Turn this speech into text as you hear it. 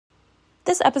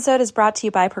This episode is brought to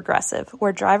you by Progressive,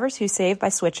 where drivers who save by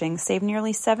switching save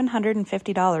nearly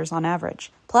 $750 on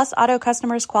average. Plus, auto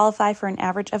customers qualify for an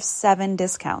average of 7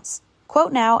 discounts.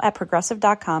 Quote now at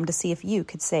Progressive.com to see if you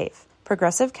could save.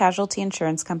 Progressive Casualty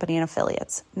Insurance Company and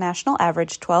Affiliates. National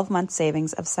average 12-month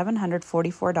savings of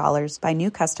 $744 by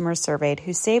new customers surveyed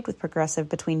who saved with Progressive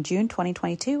between June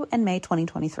 2022 and May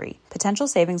 2023. Potential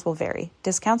savings will vary.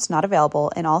 Discounts not available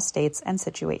in all states and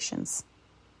situations.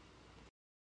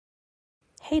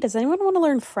 Hey, does anyone want to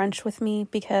learn French with me?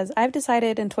 Because I've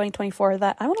decided in 2024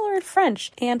 that I want to learn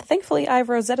French, and thankfully I have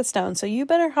Rosetta Stone, so you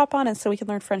better hop on it so we can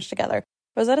learn French together.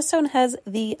 Rosetta Stone has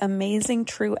the amazing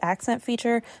True Accent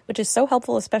feature, which is so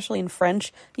helpful, especially in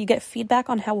French. You get feedback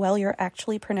on how well you're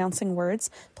actually pronouncing words.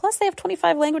 Plus, they have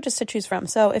 25 languages to choose from.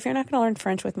 So if you're not going to learn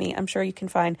French with me, I'm sure you can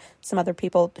find some other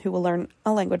people who will learn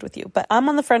a language with you. But I'm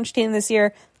on the French team this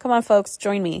year. Come on, folks,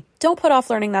 join me. Don't put off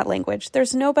learning that language.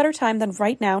 There's no better time than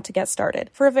right now to get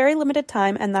started. For a very limited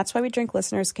time, and that's why We Drink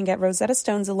listeners can get Rosetta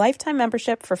Stone's lifetime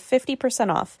membership for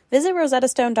 50% off. Visit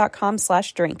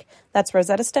rosettastone.com/drink. That's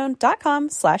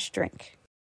rosettastone.com/drink.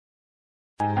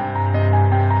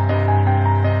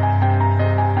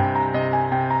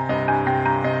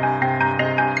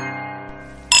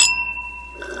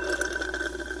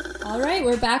 All right,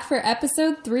 we're back for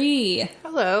episode 3.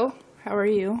 Hello, how are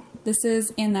you? This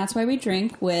is And That's Why We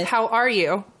Drink with... How are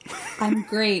you? I'm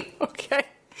great. Okay.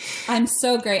 I'm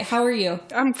so great. How are you?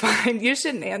 I'm fine. You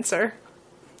shouldn't answer.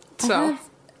 So I have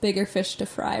bigger fish to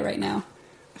fry right now.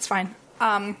 It's fine.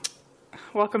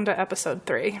 Welcome to episode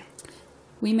 3.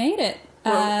 We made it.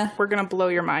 We're gonna blow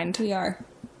your mind. We are.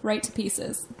 Right to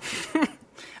pieces.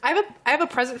 I have a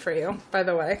present for you, by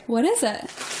the way. What is it?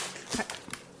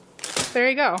 There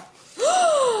you go.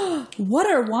 What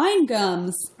are wine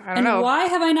gums? I don't know. And why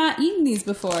have I not eaten these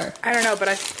before? I don't know, but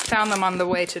I found them on the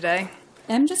way today.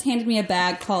 Em just handed me a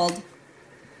bag called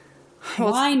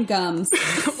wine gums.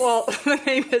 Well, the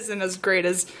name isn't as great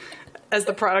as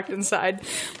the product inside.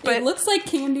 But it looks like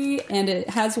candy and it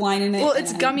has wine in it. Well,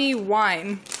 it's gummy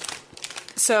wine.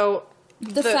 So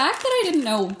the fact that I didn't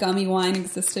know gummy wine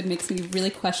existed makes me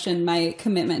really question my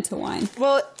commitment to wine.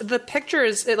 Well, the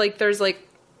pictures, there's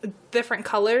different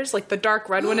colors, like the dark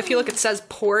red one. If you look, it says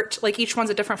port. Like each one's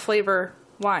a different flavor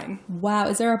wine. Wow,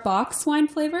 is there a box wine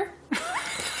flavor?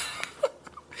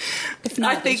 If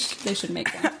not, I think they should make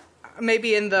one.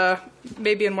 Maybe in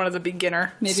one of the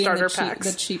beginner starter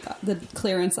packs. The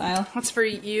clearance aisle. That's for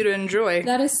you to enjoy.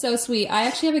 That is so sweet. I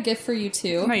actually have a gift for you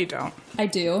too. No, you don't. I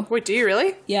do. Wait, do you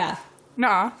really? Yeah.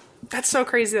 Nah. That's so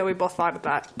crazy that we both thought of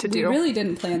that to do. We really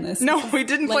didn't plan this. No, we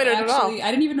didn't plan it at all. I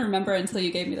didn't even remember until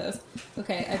you gave me those.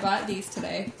 Okay, I bought these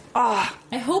today. Ah.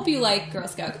 I hope you like Girl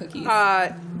Scout cookies.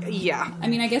 Yeah. I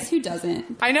mean, I guess who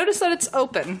doesn't? I noticed that it's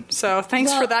open, so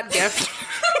thanks for that gift.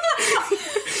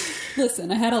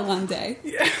 Listen, I had a long day.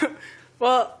 Yeah.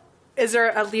 Well, is there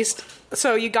at least...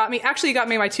 So you got me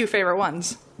my 2 favorite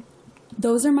ones.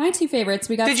 Those are my 2 favorites.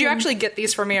 Did you actually get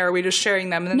these for me, or are we just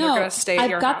sharing them and then they're going to stay at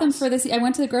your house? I got them for this. I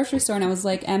went to the grocery store and I was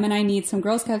like, Em and I need some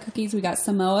Girl Scout cookies. We got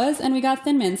Samoas and we got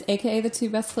Thin Mints, a.k.a. the 2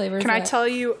 best flavors. Can I tell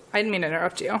you... I didn't mean to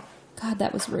interrupt you. God,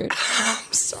 that was rude.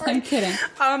 I'm sorry. I'm kidding.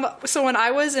 So when I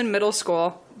was in middle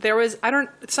school,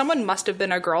 someone must have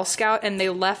been a Girl Scout and they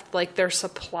left their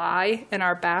supply in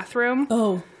our bathroom.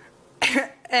 Oh.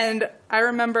 And I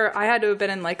remember I had to have been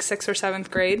in 6th or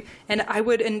 7th grade, and I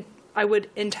would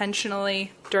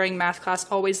intentionally, during math class,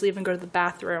 always leave and go to the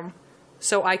bathroom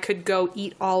so I could go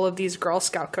eat all of these Girl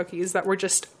Scout cookies that were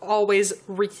just always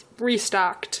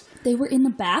restocked. They were in the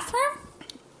bathroom?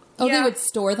 Oh, yeah. They would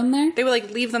store them there? They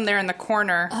would leave them there in the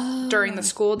corner during the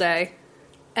school day.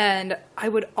 And I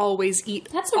would always eat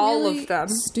all of them.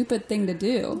 That's a stupid thing to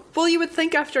do. Well, you would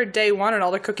think after day 1 and all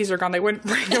the cookies are gone, they wouldn't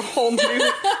bring a whole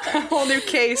new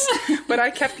case. But I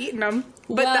kept eating them.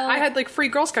 But I had free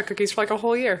Girl Scout cookies for a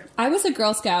whole year. I was a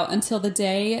Girl Scout until the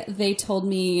day they told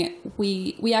me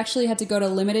we actually had to go to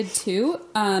Limited 2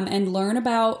 and learn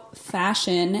about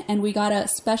fashion. And we got a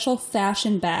special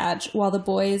fashion badge while the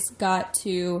boys got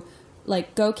to...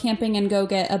 go camping and go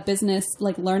get a business,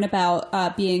 learn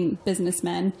about being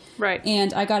businessmen. Right.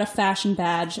 And I got a fashion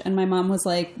badge, and my mom was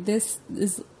like, this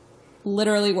is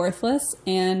literally worthless,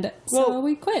 and so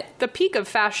we quit. The peak of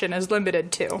fashion is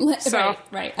Limited 2. So.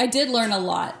 Right. I did learn a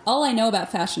lot. All I know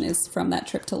about fashion is from that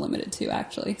trip to Limited 2,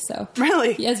 actually. So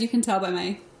really? As you can tell by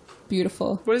my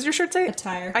beautiful... What does your shirt say?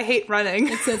 Attire. I hate running.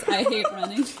 It says, I hate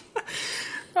running.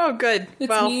 Oh, good.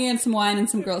 It's me and some wine and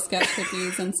some Girl Scout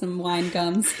cookies and some wine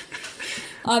gums.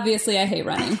 Obviously, I hate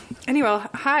running. Anyway,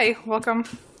 hi. Welcome.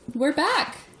 We're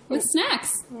back with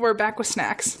snacks. We're back with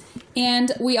snacks.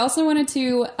 And we also wanted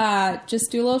to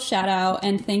just do a little shout out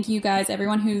and thank you guys,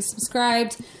 everyone who's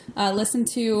subscribed, listened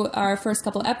to our first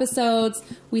couple episodes.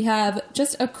 We have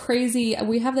just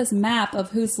we have this map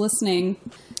of who's listening.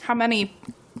 How many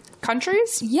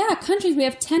countries? Yeah, countries. We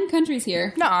have 10 countries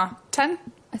here. Nuh-uh. 10?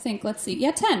 I think, let's see.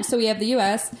 Yeah, 10. So we have the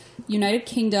U.S., United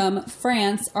Kingdom,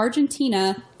 France,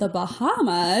 Argentina, the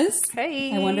Bahamas.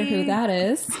 Hey. I wonder who that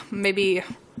is. Maybe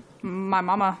my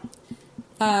mama.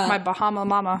 My Bahama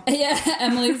mama. Yeah,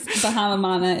 Emily's Bahama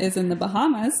mama is in the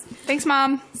Bahamas. Thanks,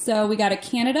 Mom. So we got a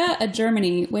Canada, a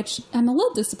Germany, which I'm a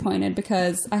little disappointed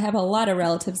because I have a lot of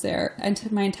relatives there.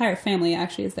 And my entire family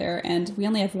actually is there. And we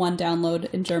only have one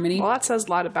download in Germany. Well, that says a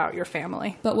lot about your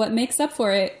family. But what makes up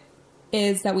for it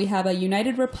is that we have a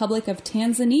United Republic of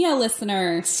Tanzania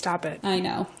listener. Stop it. I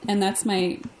know. And that's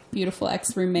my beautiful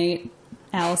ex-roommate,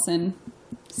 Allison.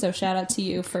 So shout out to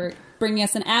you for bringing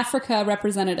us an Africa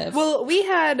representative. Well, we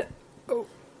had,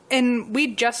 and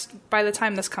we just, by the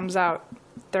time this comes out,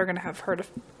 they're going to have heard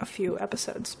a few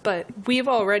episodes. But we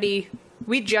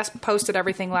just posted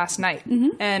everything last night. Mm-hmm.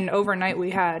 And overnight we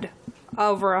had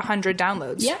over 100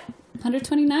 downloads. Yep.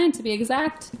 129 to be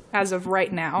exact. As of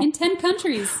right now. In 10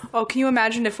 countries. Oh, can you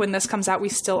imagine if when this comes out we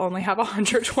still only have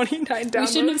 129 downloads? We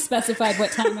shouldn't have specified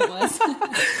what time it was.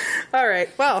 All right.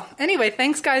 Well, anyway,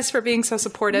 thanks guys for being so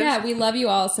supportive. Yeah, we love you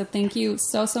all, so thank you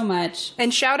so much.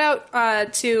 And shout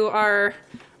out to our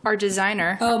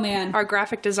designer. Oh, man. Our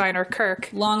graphic designer,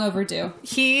 Kirk. Long overdue.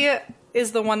 He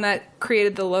is the one that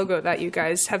created the logo that you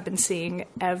guys have been seeing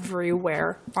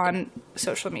everywhere on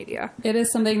social media. It is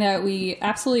something that we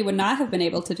absolutely would not have been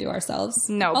able to do ourselves.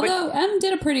 No. Although Em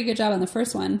did a pretty good job on the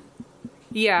first one.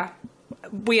 Yeah.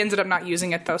 We ended up not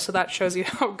using it, though, so that shows you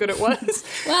how good it was.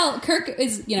 Well, Kirk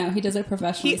is, he does it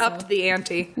professionally. He upped the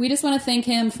ante. We just want to thank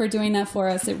him for doing that for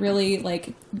us. It really,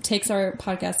 takes our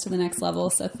podcast to the next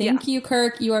level. So thank you,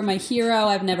 Kirk. You are my hero.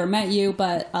 I've never met you,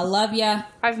 but I love you.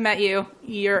 I've met you.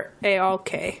 You're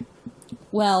A-OK.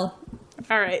 Well.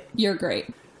 All right. You're great.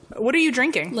 What are you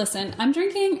drinking? Listen, I'm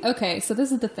drinking... Okay, so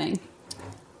this is the thing.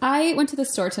 I went to the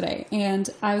store today, and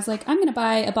I was like, I'm going to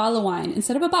buy a bottle of wine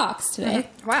instead of a box today.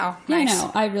 Mm-hmm. Wow, yeah, nice. I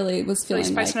know. I really was feeling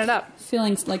really spicing it up.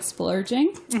 Feeling like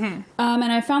splurging. Mm-hmm.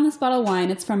 And I found this bottle of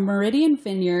wine. It's from Meridian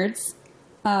Vineyards,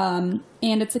 and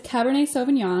it's a Cabernet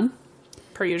Sauvignon.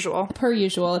 Per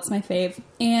usual. It's my fave.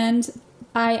 And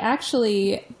I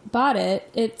actually bought it.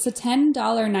 It's a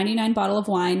 $10.99 bottle of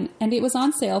wine, and it was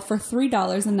on sale for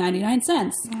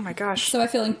 $3.99. Oh my gosh. So I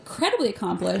feel incredibly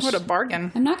accomplished. What a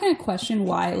bargain. I'm not going to question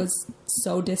why it was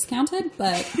so discounted,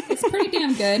 but it's pretty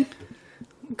damn good.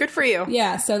 Good for you.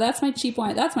 Yeah, so that's my cheap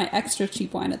wine. That's my extra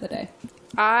cheap wine of the day.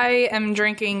 I am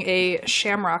drinking a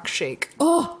Shamrock Shake.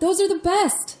 Oh, those are the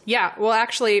best. Yeah, well,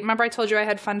 actually, remember I told you I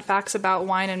had fun facts about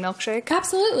wine and milkshake?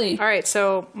 Absolutely. All right,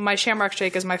 so my Shamrock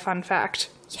Shake is my fun fact.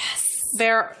 Yes.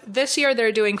 This year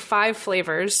they're doing 5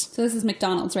 flavors. So this is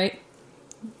McDonald's, right?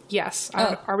 Yes.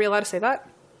 Oh. Are we allowed to say that?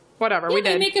 Whatever, yeah, we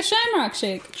did. They make a Shamrock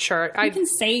Shake. Sure. You can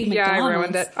say McDonald's. Yeah, I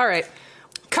ruined it. All right.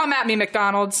 Come at me,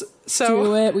 McDonald's.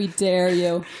 Do it, we dare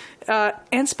you.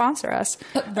 And sponsor us.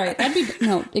 Right.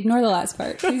 No, ignore the last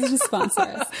part. Please just sponsor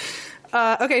us.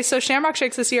 Okay, so Shamrock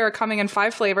Shakes this year are coming in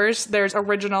 5 flavors. There's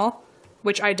original,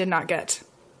 which I did not get.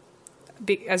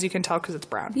 As you can tell, because it's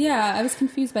brown. Yeah, I was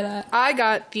confused by that. I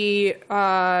got the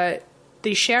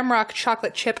Shamrock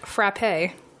Chocolate Chip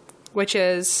Frappe, which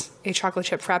is a chocolate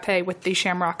chip frappe with the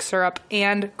shamrock syrup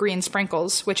and green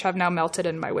sprinkles, which have now melted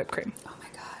in my whipped cream. Oh my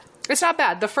god. It's not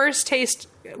bad. The first taste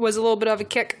was a little bit of a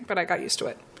kick, but I got used to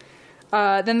it.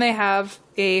 Then they have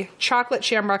a chocolate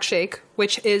Shamrock Shake,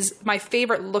 which is my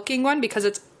favorite looking one because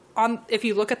it's if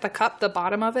you look at the cup, the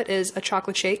bottom of it is a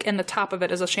chocolate shake and the top of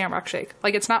it is a Shamrock Shake.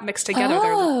 Like, it's not mixed together.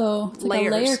 Oh, it's like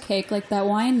layers. a layer cake, like that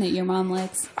wine that your mom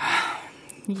likes.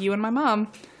 You and my mom.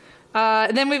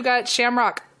 Then we've got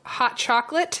Shamrock Hot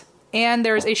Chocolate, and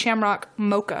there's a Shamrock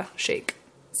Mocha Shake.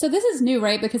 So this is new,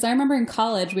 right? Because I remember in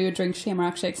college we would drink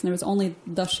Shamrock Shakes and there was only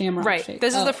the Shamrock Shake. Right.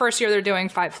 This is the first year they're doing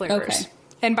 5 flavors. Okay.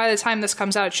 And by the time this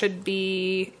comes out,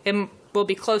 it will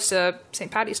be close to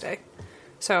St. Patty's Day.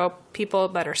 So people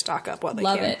better stock up while they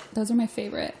Love can. it. Those are my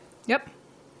favorite. Yep.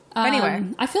 Anyway.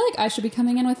 I feel like I should be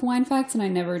coming in with wine facts, and I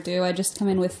never do. I just come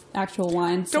in with actual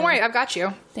wine. So Don't worry, I've got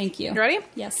you. Thank you. You ready?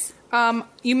 Yes.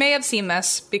 You may have seen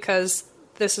this because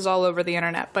this is all over the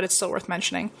internet, but it's still worth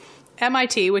mentioning.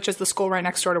 MIT, which is the school right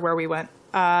next door to where we went,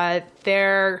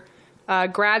 their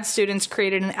grad students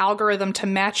created an algorithm to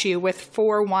match you with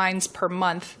 4 wines per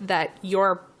month that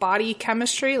your body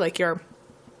chemistry, like your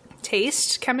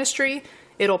taste chemistry,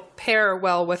 it'll pair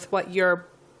well with what your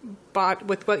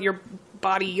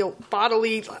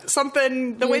bodily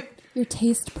something the way your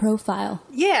taste profile.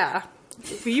 Yeah.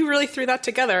 You really threw that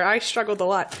together. I struggled a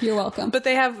lot. You're welcome. But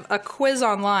they have a quiz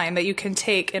online that you can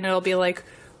take, and it'll be like,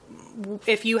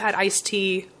 if you had iced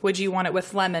tea, would you want it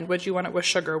with lemon? Would you want it with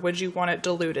sugar? Would you want it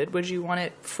diluted? Would you want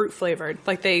it fruit flavored?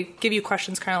 Like, they give you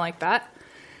questions kind of like that.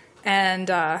 And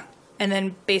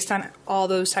then based on all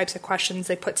those types of questions,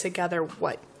 they put together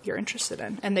what you're interested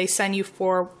in. And they send you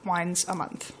 4 wines a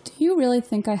month. Do you really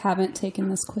think I haven't taken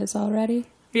this quiz already?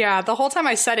 Yeah, the whole time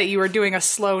I said it, you were doing a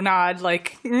slow nod,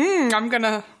 like, I'm going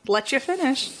to let you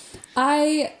finish.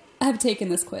 I have taken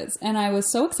this quiz, and I was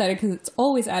so excited because it's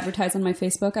always advertised on my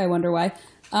Facebook. I wonder why.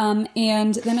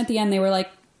 And then at the end, they were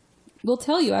like, we'll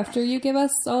tell you after you give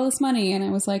us all this money. And I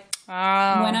was like, when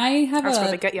I have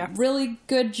a really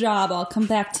good job, I'll come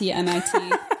back to you, MIT.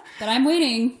 But I'm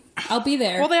waiting. I'll be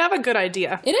there. Well, they have a good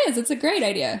idea. It is. It's a great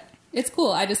idea. It's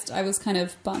cool. I was kind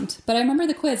of bummed. But I remember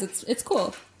the quiz. It's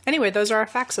cool. Anyway, those are our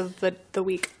facts of the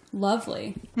week.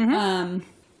 Lovely. Mm-hmm.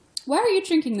 Why are you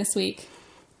drinking this week?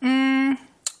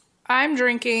 I'm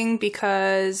drinking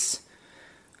because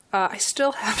I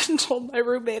still haven't told my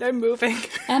roommate I'm moving.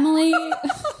 Emily,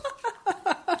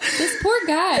 this poor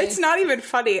guy. It's not even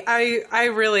funny. I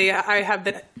have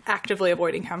been actively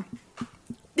avoiding him.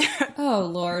 Oh,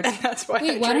 Lord. And that's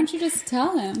why why don't you just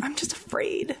tell him? I'm just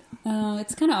afraid. Oh,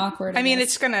 it's kind of awkward. I mean,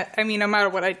 no matter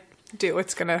what I do,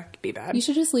 it's gonna be bad. You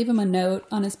should just leave him a note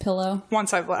on his pillow.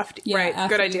 Once I've left. Yeah, right.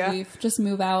 Good idea. Leave, just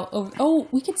move out. Oh,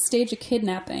 we could stage a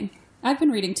kidnapping. I've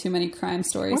been reading too many crime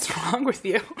stories. What's wrong with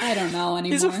you? I don't know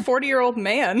anymore. He's a 40-year-old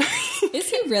man. Is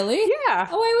he really? Yeah.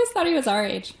 Oh, I always thought he was our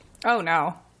age. Oh,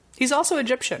 no. He's also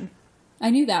Egyptian.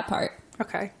 I knew that part.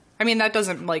 Okay. I mean, that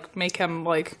doesn't, make him,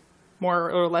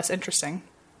 more or less interesting.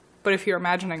 But if you're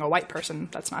imagining a white person,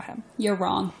 that's not him. You're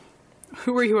wrong.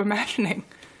 Who were you imagining?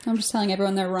 I'm just telling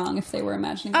everyone they're wrong if they were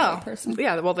imagining a white person.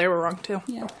 Yeah, well, they were wrong, too.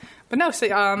 Yeah. But no,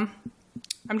 so,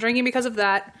 I'm drinking because of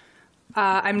that.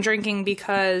 I'm drinking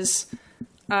because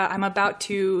I'm about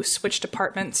to switch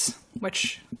departments,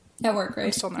 which at work, right?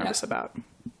 I'm still nervous about.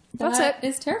 That's it.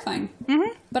 It's terrifying,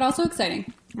 but also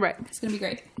exciting. Right. It's going to be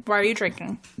great. Why are you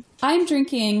drinking? I'm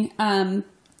drinking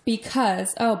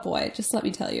because, oh boy, just let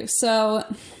me tell you. So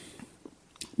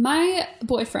my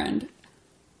boyfriend,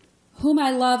 whom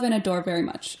I love and adore very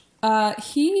much,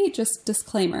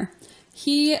 disclaimer,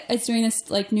 he is doing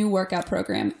this new workout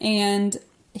program, and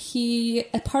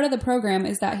a part of the program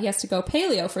is that he has to go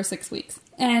paleo for 6 weeks.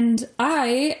 And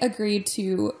I agreed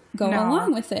to go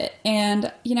along with it.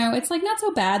 And, it's not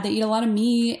so bad. They eat a lot of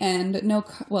meat and the no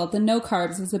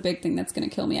carbs is a big thing that's going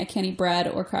to kill me. I can't eat bread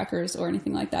or crackers or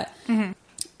anything like that.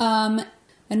 Mm-hmm.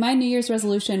 And my New Year's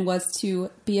resolution was to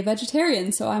be a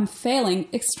vegetarian. So I'm failing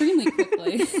extremely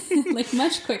quickly,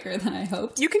 much quicker than I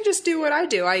hoped. You can just do what I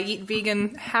do. I eat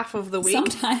vegan half of the week.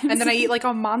 Sometimes. And then I eat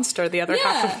a monster the other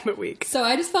half of the week. So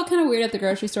I just felt kind of weird at the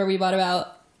grocery store. We bought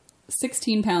about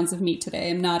 16 pounds of meat today.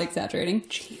 I'm not exaggerating.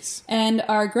 Jeez. And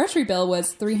our grocery bill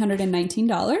was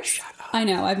 $319. Shut up. I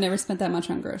know. I've never spent that much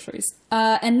on groceries.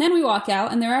 And then we walk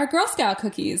out and there are Girl Scout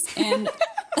cookies. And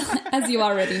as you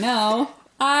already know,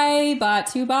 I bought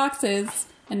 2 boxes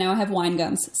and now I have wine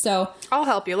gums. So I'll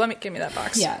help you. Give me that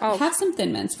box. Yeah. Have some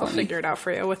Thin Mints for me. I'll figure it out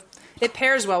for you. It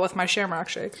pairs well with my Shamrock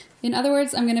Shake. In other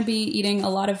words, I'm going to be eating a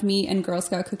lot of meat and Girl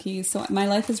Scout cookies. So my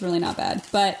life is really not bad,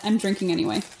 but I'm drinking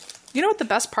anyway. You know what the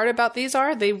best part about these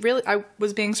are? I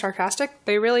was being sarcastic.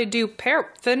 They really do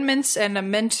pair Thin Mints and a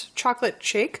mint chocolate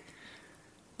shake.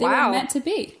 They were meant to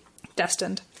be.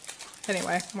 Destined.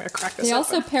 Anyway, I'm going to crack this They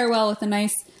also pair well with a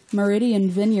nice Meridian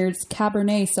Vineyards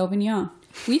Cabernet Sauvignon.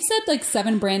 We've said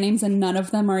 7 brand names and none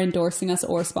of them are endorsing us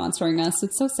or sponsoring us.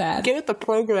 It's so sad. Get the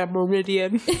program,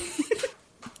 Meridian.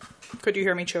 Could you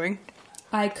hear me chewing?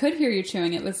 I could hear you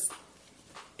chewing. It was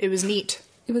neat.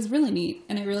 It was really neat,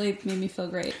 and it really made me feel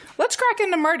great. Let's crack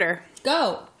into murder.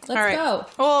 Go. Let's go.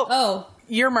 Well,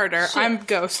 you're murder. Shit. I'm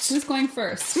ghost. Who's going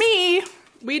first? Me.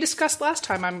 We discussed last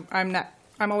time.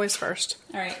 I'm always first.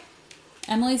 All right.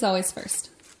 Emily's always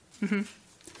first. Mm-hmm.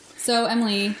 So,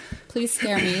 Emily, please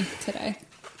scare me today.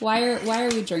 Why are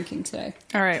we drinking today?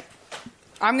 All right.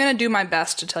 I'm going to do my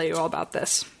best to tell you all about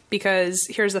this. Because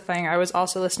here's the thing, I was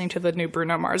also listening to the new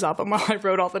Bruno Mars album while I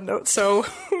wrote all the notes, so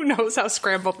who knows how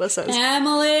scrambled this is.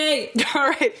 Emily! All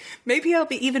right, maybe it'll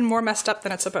be even more messed up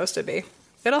than it's supposed to be.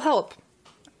 It'll help.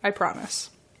 I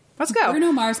promise. Let's go.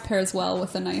 Bruno Mars pairs well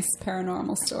with a nice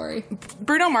paranormal story.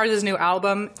 Bruno Mars' new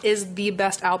album is the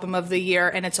best album of the year,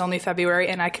 and it's only February,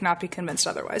 and I cannot be convinced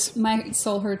otherwise. My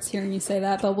soul hurts hearing you say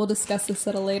that, but we'll discuss this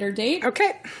at a later date.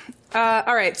 Okay.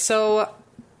 All right, so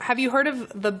have you heard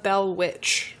of the Bell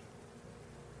Witch?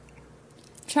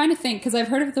 Trying to think, because I've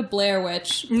heard of the Blair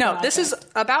Witch. No, this is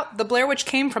about the Blair Witch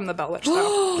came from the Bell Witch,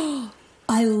 though.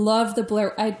 I love the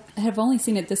Blair. I have only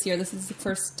seen it this year. This is the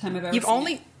first time I've ever You've seen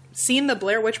only it. seen the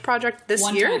Blair Witch Project this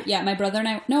One year? time. Yeah, my brother and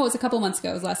I... No, it was a couple months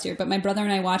ago. It was last year. But my brother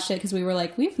and I watched it because we were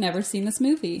like, we've never seen this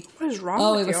movie. What is wrong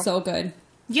Oh, with it you? was so good.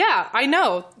 Yeah, I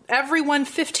know. Everyone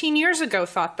 15 years ago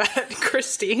thought that,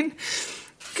 Christine.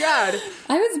 God.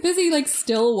 I was busy, like,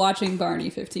 still watching Barney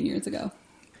 15 years ago.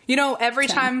 You know, every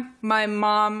 10. time my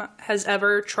mom has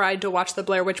ever tried to watch the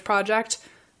Blair Witch Project,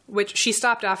 which she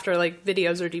stopped after, like,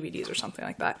 videos or DVDs or something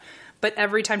like that, but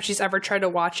every time she's ever tried to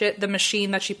watch it, the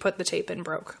machine that she put the tape in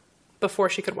broke before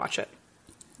she could watch it.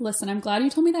 Listen, I'm glad you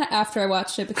told me that after I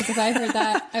watched it, because if I heard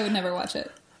that, I would never watch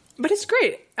it. But it's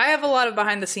great. I have a lot of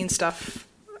behind-the-scenes stuff.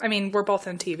 I mean, we're both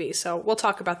in TV, so we'll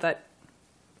talk about that.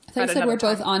 I thought you said we're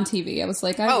both on TV. I was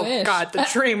like, I wish. Oh, God, the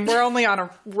dream. We're only on a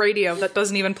radio that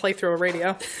doesn't even play through a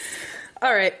radio.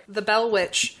 All right. The Bell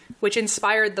Witch, which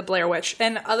inspired the Blair Witch,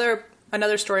 and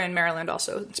another story in Maryland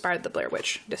also inspired the Blair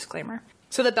Witch, disclaimer.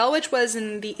 So the Bell Witch was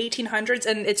in the 1800s,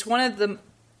 and it's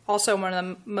also one of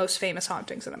the most famous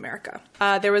hauntings in America.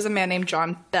 There was a man named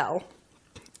John Bell,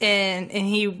 and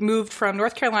he moved from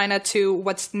North Carolina to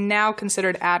what's now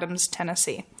considered Adams,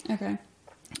 Tennessee. Okay.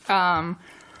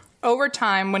 Over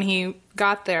time, when he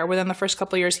got there, within the first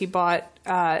couple of years, he bought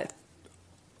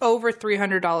over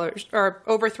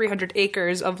 $300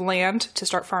 acres of land to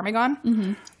start farming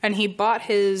on, and he bought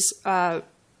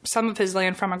some of his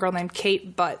land from a girl named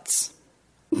Kate Butts.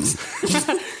 I'm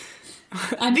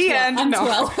The 12. end. I'm No.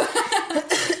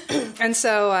 12. And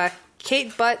so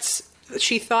Kate Butts,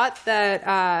 she thought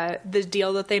that the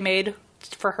deal that they made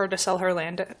for her to sell her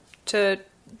land to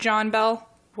John Bell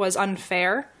was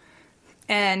unfair.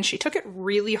 And she took it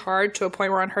really hard to a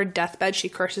point where on her deathbed she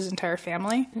cursed his entire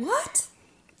family. What?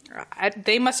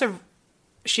 She must have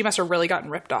really gotten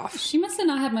ripped off. She must have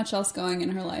not had much else going in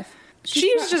her life.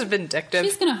 She's just vindictive.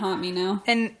 She's gonna haunt me now.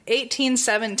 In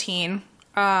 1817,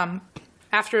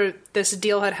 after this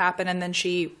deal had happened and then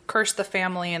she cursed the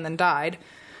family and then died,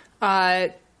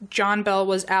 John Bell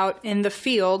was out in the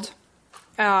field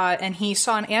and he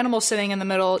saw an animal sitting in the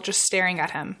middle just staring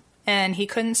at him. And he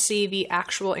couldn't see the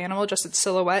actual animal, just its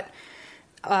silhouette.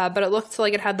 But it looked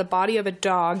like it had the body of a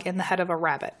dog and the head of a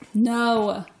rabbit.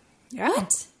 No. Yeah.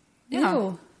 What? Yeah.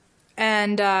 Ew.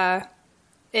 And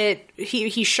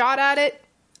he shot at it,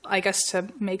 I guess to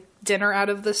make dinner out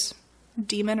of this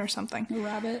demon or something. A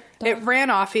rabbit. It Dog. ran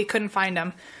off. He couldn't find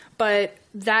him. But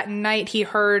that night he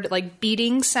heard like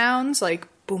beating sounds, like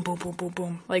boom, boom, boom, boom,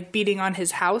 boom, like beating on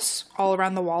his house all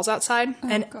around the walls outside. Oh,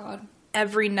 and God.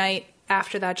 every night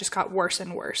after that just got worse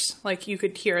and worse. Like you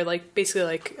could hear like basically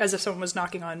like as if someone was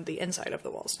knocking on the inside of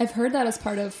the walls. I've heard that as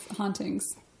part of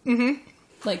hauntings. Mm-hmm.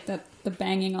 Like the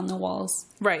banging on the walls.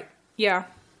 Right. Yeah.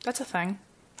 That's a thing.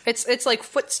 It's like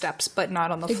footsteps, but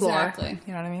not on the floor. Exactly.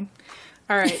 You know what I mean?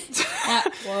 All right.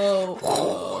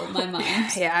 Whoa, my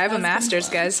mind. Yeah, I have a master's,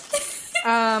 guys.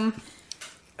 And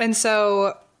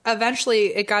so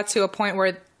eventually it got to a point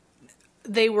where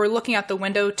they were looking out the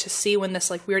window to see when this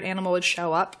like weird animal would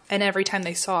show up, and every time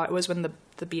they saw it was when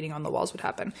the beating on the walls would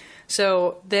happen.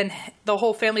 So then the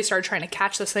whole family started trying to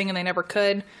catch this thing and they never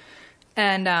could.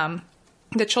 And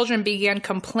the children began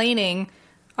complaining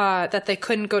that they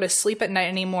couldn't go to sleep at night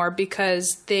anymore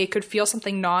because they could feel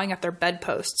something gnawing at their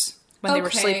bedposts when they were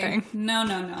sleeping.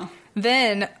 No.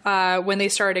 Then when they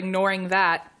started ignoring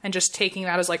that and just taking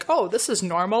that as like, oh, this is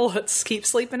normal, let's keep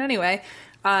sleeping anyway,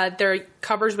 their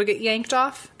covers would get yanked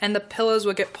off and the pillows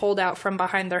would get pulled out from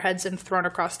behind their heads and thrown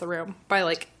across the room by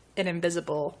like an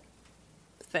invisible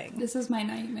thing. This is my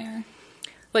nightmare.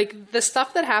 Like the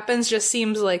stuff that happens just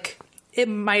seems like it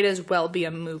might as well be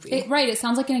a movie. It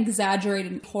sounds like an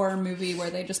exaggerated horror movie where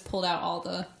they just pulled out all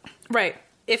the... Right.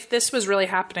 If this was really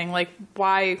happening, like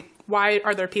why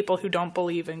are there people who don't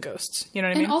believe in ghosts? You know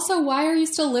what I mean? And also, why are you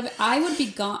still living? I would be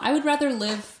gone. I would rather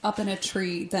live up in a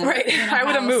tree than Right. in a I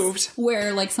would have house moved.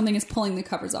 where like something is pulling the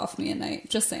covers off me at night.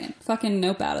 Just saying. Fucking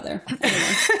nope, out of there.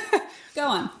 Anyway,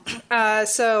 go on.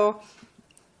 So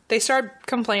they started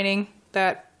complaining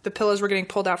that the pillows were getting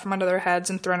pulled out from under their heads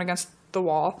and thrown against the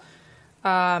wall.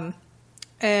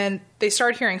 And they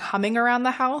started hearing humming around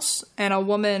the house and a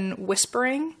woman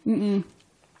whispering. Mm-mm.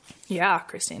 Yeah,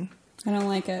 Christine. I don't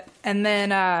like it. And then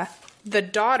the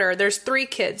daughter, there's 3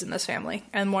 kids in this family,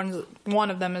 and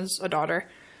one of them is a daughter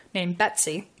named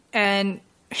Betsy. And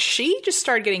she just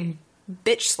started getting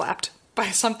bitch slapped by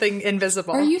something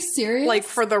invisible. Are you serious? Like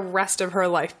for the rest of her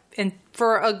life, and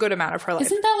for a good amount of her life.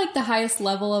 Isn't that like the highest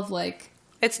level of like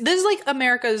This is like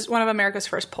one of America's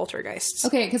first poltergeists.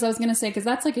 Okay, because I was going to say, because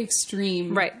that's like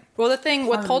extreme. Right. Well, the thing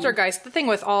with poltergeist, the thing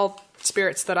with all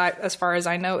spirits as far as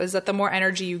I know, is that the more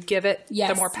energy you give it,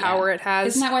 the more power it has.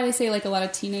 Isn't that why they say like a lot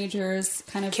of teenagers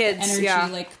kind of kids,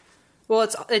 energy like... Well,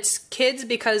 it's kids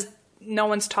because no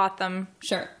one's taught them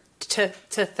to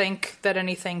think that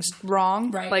anything's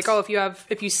wrong. Right. Like,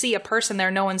 if you see a person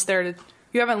there, no one's there to...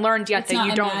 You haven't learned yet that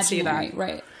you don't see that.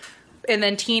 Right. And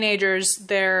then teenagers,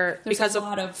 There's because a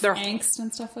lot of angst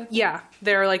and stuff like that. Yeah,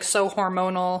 they're like so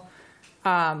hormonal.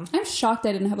 I'm shocked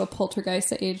I didn't have a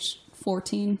poltergeist at age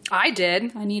 14. I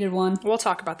did. I needed one. We'll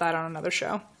talk about that on another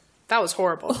show. That was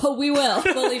horrible. Oh, we will.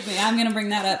 Believe me, I'm going to bring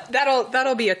that up.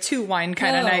 That'll be a 2-wine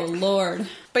kind of night. Oh, Lord.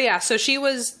 But yeah, so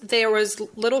there was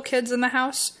little kids in the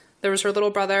house. There was her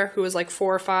little brother who was like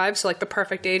 4 or 5, so like the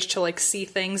perfect age to like see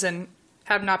things and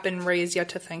have not been raised yet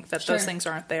to think that those things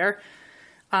aren't there.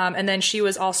 And then she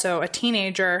was also a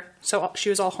teenager, so she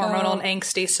was all hormonal and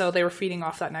angsty, so they were feeding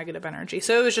off that negative energy.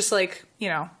 So it was just like,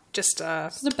 just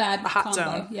a hot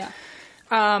zone.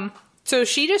 Yeah. So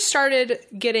she just started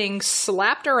getting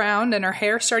slapped around and her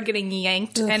hair started getting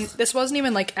yanked. Ugh. And this wasn't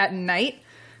even like at night.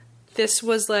 This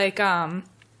was like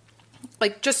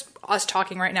just us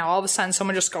talking right now. All of a sudden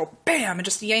someone just go bam and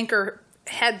just yank her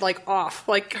head like off,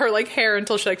 like her like hair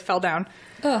until she like fell down.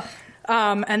 Ugh.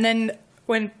 And then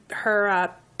when her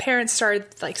parents started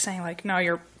like saying like, no,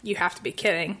 you have to be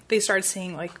kidding. They started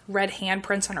seeing like red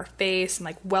handprints on her face and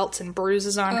like welts and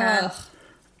bruises on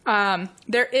her.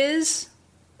 There is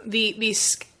the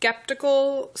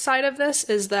skeptical side of this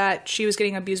is that she was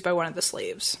getting abused by one of the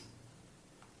slaves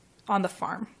on the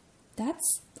farm.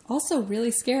 That's also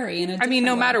really scary. I mean,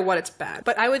 no matter what, it's bad.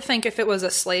 But I would think if it was a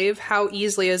slave, how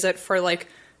easily is it for like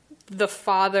the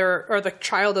father or the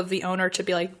child of the owner to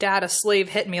be like, Dad, a slave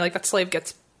hit me. Like that slave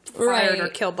gets fired or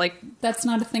killed. Like that's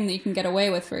not a thing that you can get away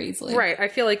with very easily. Right. I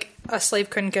feel like a slave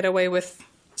couldn't get away with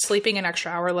sleeping an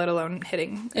extra hour, let alone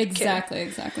hitting a kid.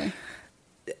 Exactly.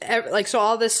 Like, so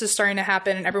all this is starting to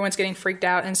happen and everyone's getting freaked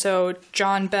out. And so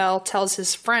John Bell tells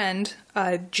his friend,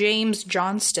 James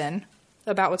Johnston,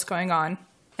 about what's going on.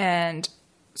 And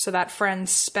so that friend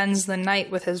spends the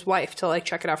night with his wife to like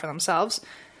check it out for themselves.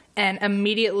 And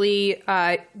immediately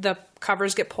the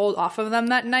covers get pulled off of them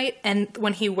that night. And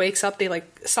when he wakes up,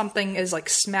 something is like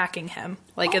smacking him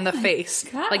like in the face,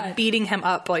 God. Like beating him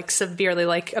up like severely.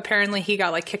 Like apparently he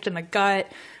got like kicked in the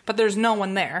gut, but there's no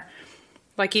one there.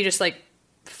 Like he just like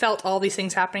felt all these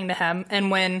things happening to him.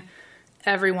 And when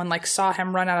everyone like saw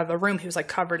him run out of the room, he was like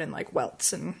covered in like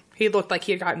welts and he looked like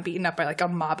he had gotten beaten up by like a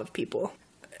mob of people.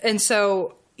 And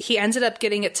so he ended up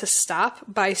getting it to stop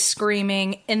by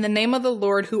screaming, "In the name of the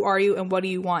Lord, who are you and what do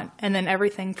you want?" And then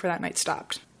everything for that night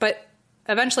stopped. But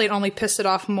eventually it only pissed it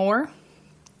off more.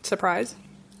 Surprise.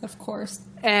 Of course.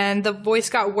 And the voice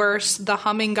got worse. The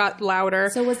humming got louder.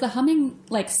 So was the humming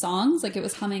like songs? Like it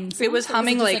was humming songs? It was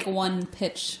humming was it like one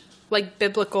pitch. Like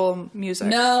biblical music.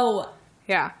 No.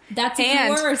 Yeah. That's even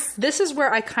worse. This is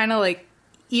where I kind of like,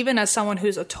 even as someone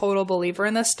who's a total believer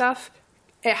in this stuff,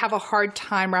 I have a hard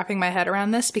time wrapping my head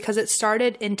around this because it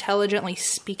started intelligently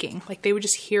speaking. Like they would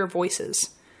just hear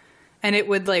voices and it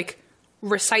would like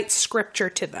recite scripture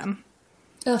to them.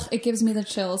 Ugh, it gives me the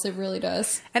chills. It really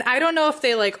does. And I don't know if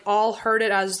they like all heard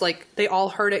it as like they all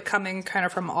heard it coming kind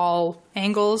of from all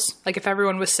angles. Like if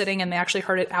everyone was sitting and they actually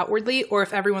heard it outwardly or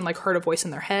if everyone like heard a voice in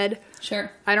their head.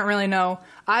 Sure. I don't really know.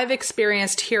 I've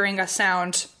experienced hearing a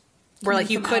sound where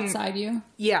like you couldn't outside you.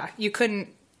 Yeah, you couldn't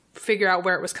figure out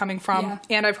where it was coming from.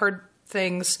 Yeah. And I've heard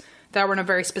things that were in a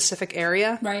very specific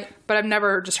area. Right. But I've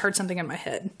never just heard something in my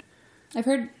head. I've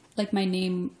heard like my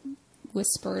name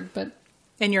whispered, but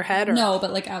in your head? Or? No,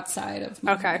 but like outside of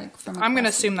me. Okay. Like from I'm going to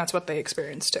assume that's what they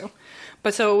experienced too.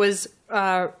 But so it was,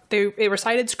 they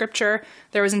recited scripture,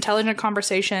 there was intelligent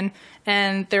conversation,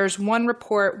 and there's one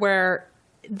report where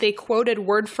they quoted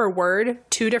word for word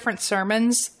 2 different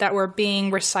sermons that were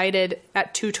being recited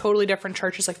at 2 totally different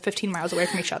churches like 15 miles away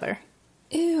from each other.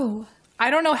 Ew. I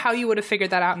don't know how you would have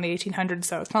figured that out in the 1800s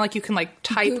though. It's not like you can like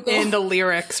type Google. in the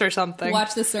lyrics or something.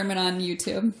 Watch the sermon on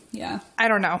YouTube. Yeah. I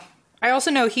don't know. I also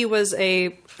know he was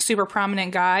a super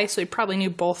prominent guy, so he probably knew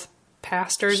both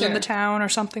pastors in the town or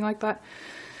something like that.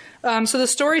 So the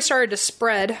story started to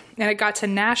spread, and it got to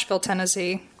Nashville,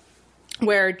 Tennessee,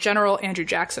 where General Andrew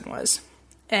Jackson was.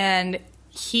 And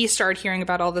he started hearing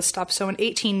about all this stuff. So in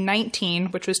 1819,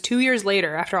 which was 2 years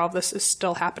later after all this is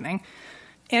still happening,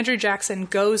 Andrew Jackson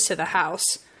goes to the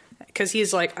house because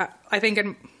he's like, I think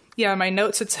in my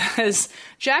notes it says,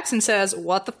 Jackson says,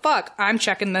 "What the fuck? I'm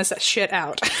checking this shit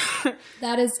out."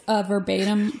 That is a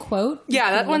verbatim quote.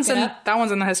 Yeah, that one's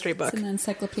in the history book. It's in the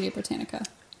Encyclopedia Britannica.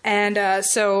 And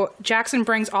so Jackson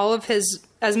brings all of his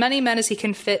as many men as he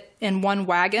can fit in one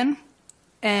wagon,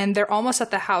 and they're almost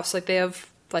at the house. Like, they have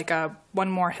like one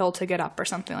more hill to get up or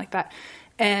something like that.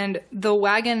 And the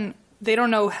wagon, they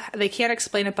don't know, they can't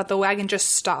explain it, but the wagon just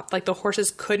stopped. Like, the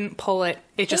horses couldn't pull it.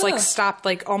 It just like stopped,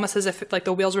 like almost as if like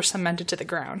the wheels were cemented to the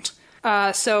ground.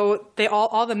 So they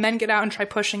all the men get out and try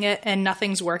pushing it, and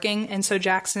nothing's working. And so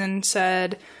Jackson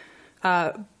said,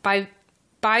 by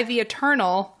the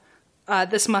Eternal,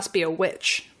 this must be a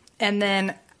witch. And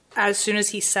then as soon as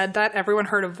he said that, everyone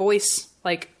heard a voice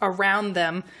like around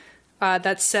them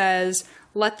that says,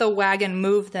 "Let the wagon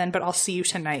move then, but I'll see you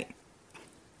tonight."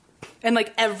 And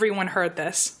like everyone heard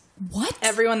this. What?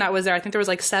 Everyone that was there. I think there was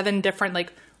like 7 different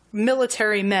like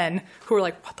military men who were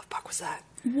like, "What the fuck was that?"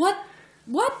 What?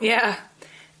 Yeah.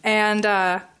 And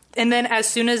then as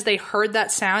soon as they heard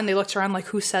that sound, they looked around like,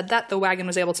 who said that? The wagon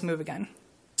was able to move again.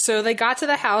 So they got to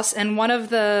the house, and one of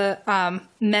the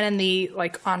men in the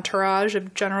like entourage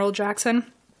of General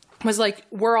Jackson was like,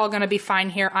 "We're all going to be fine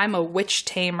here. I'm a witch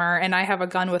tamer, and I have a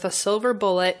gun with a silver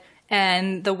bullet,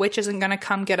 and the witch isn't going to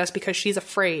come get us because she's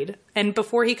afraid." And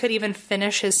before he could even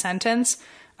finish his sentence,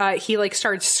 he like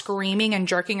started screaming and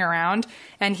jerking around,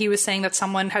 and he was saying that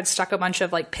someone had stuck a bunch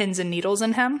of like pins and needles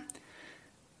in him.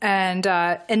 And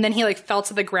then he like fell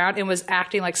to the ground and was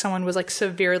acting like someone was like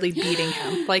severely beating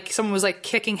him. Like someone was like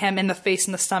kicking him in the face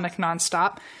and the stomach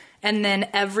nonstop. And then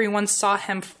everyone saw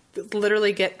him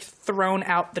literally get thrown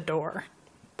out the door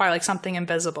by like something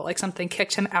invisible, like something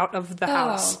kicked him out of the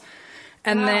house.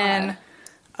 And then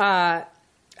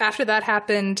after that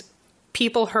happened,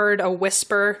 people heard a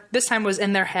whisper. This time was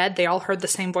in their head. They all heard the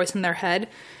same voice in their head.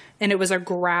 And it was a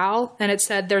growl, and it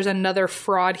said, "There's another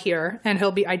fraud here, and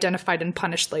he'll be identified and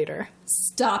punished later."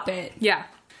 Stop it. Yeah.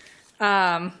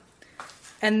 And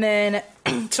then,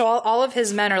 so all of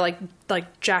his men are like,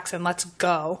 "Jackson, let's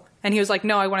go." And he was like,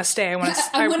 "No, I want to stay. I want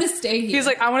to stay here." He's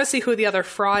like, "I want to see who the other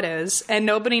fraud is." And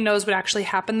nobody knows what actually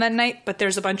happened that night, but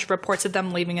there's a bunch of reports of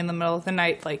them leaving in the middle of the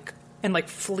night, like, and like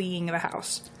fleeing the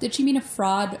house. Did she mean a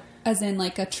fraud as in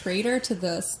like a traitor to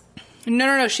this?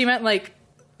 No. She meant like,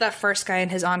 that first guy in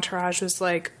his entourage was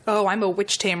like, "Oh, I'm a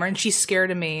witch tamer, and she's scared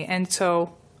of me." And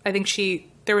so I think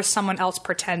there was someone else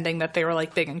pretending that they were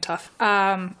like big and tough.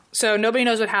 So nobody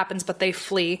knows what happens, but they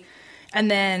flee. And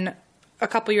then a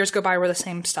couple years go by where the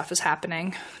same stuff is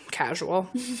happening. Casual.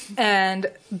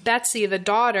 And Betsy, the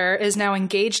daughter, is now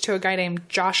engaged to a guy named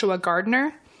Joshua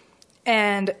Gardner.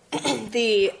 And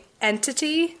the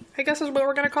entity, I guess is what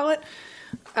we're going to call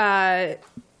it,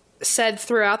 said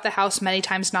throughout the house many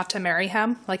times not to marry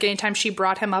him. Like anytime she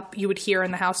brought him up, you would hear in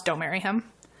the house, "Don't marry him."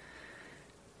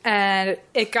 And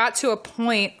it got to a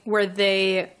point where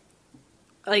they,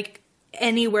 like,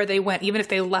 anywhere they went, even if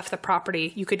they left the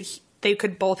property, they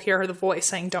could both hear the voice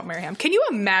saying, "Don't marry him." Can you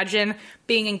imagine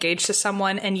being engaged to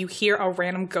someone and you hear a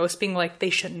random ghost being like, "They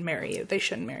shouldn't marry you. They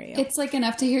shouldn't marry you." It's like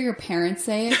enough to hear your parents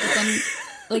say it, but then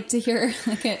like to hear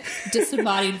like a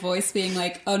disembodied voice being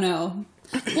like, "Oh no."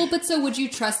 Well, but so would you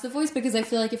trust the voice? Because I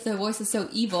feel like if the voice is so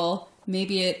evil,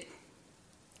 maybe it...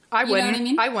 I wouldn't. Know what I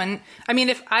mean? I wouldn't. I mean,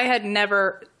 if I had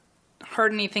never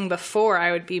heard anything before,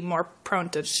 I would be more prone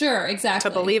to... Sure,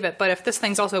 exactly. ...to believe it. But if this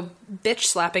thing's also bitch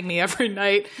slapping me every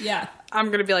night, yeah, I'm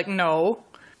going to be like, no.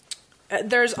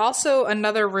 There's also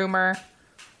another rumor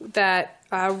that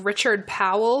Richard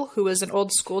Powell, who was an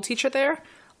old school teacher there,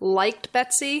 liked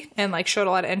Betsy and like showed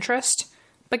a lot of interest.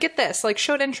 But get this, like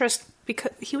showed interest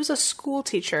because he was a school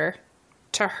teacher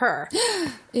to her.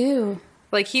 Ew.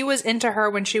 Like he was into her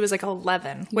when she was like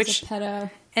 11, which a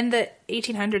pedo. In the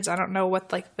 1800s, I don't know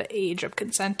what like the age of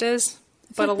consent is,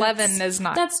 but 11 is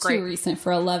not. That's great. too recent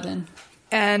for 11.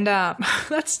 And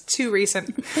that's too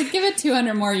recent. Like give it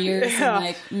 200 more years and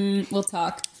like we'll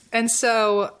talk. And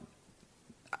so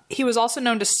he was also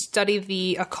known to study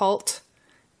the occult.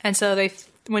 And so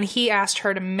when he asked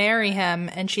her to marry him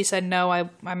and she said, "No, I'm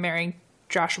marrying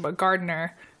Joshua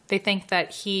Gardner," they think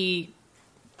that he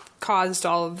caused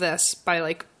all of this by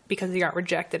like, because he got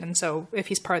rejected. And so if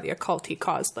he's part of the occult, he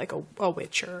caused like a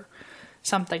witch or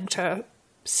something to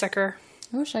sick her.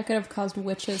 I wish I could have caused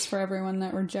witches for everyone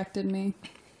that rejected me.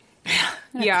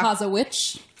 Yeah. Cause a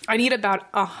witch. I need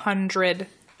about 100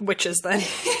 witches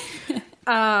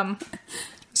then.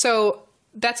 So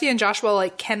Betsy and Joshua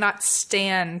like cannot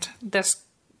stand this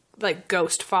like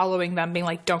ghost following them, being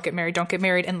like, "Don't get married, don't get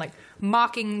married," and like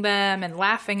mocking them and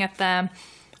laughing at them.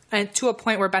 And to a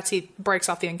point where Betsy breaks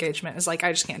off the engagement, is like,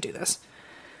 "I just can't do this."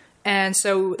 And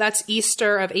so that's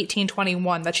Easter of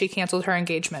 1821 that she canceled her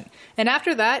engagement. And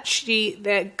after that,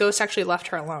 the ghost actually left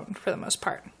her alone for the most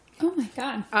part. Oh my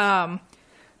God.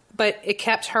 But it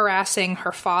kept harassing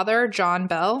her father, John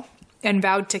Bell, and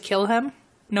vowed to kill him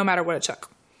no matter what it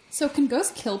took. So can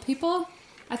ghosts kill people?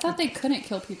 I thought they couldn't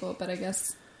kill people, but I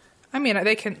guess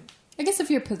they can. I guess if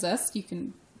you're possessed, you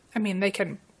can. They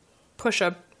can push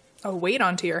a weight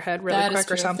onto your head really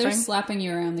quick or something. If they're slapping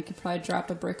you around, they could probably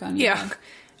drop a brick on you. Yeah.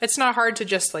 It's not hard to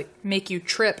just, like, make you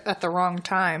trip at the wrong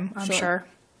time, I'm sure.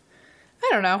 I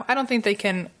don't know. I don't think they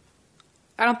can...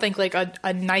 I don't think, like,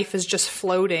 a knife is just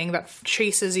floating that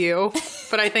chases you.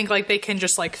 But I think, like, they can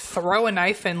just, like, throw a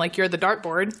knife and, like, you're the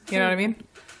dartboard. You know what I mean?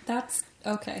 That's...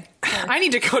 Okay. I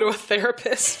need to go to a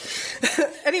therapist.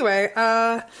 Anyway,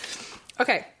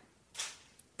 okay.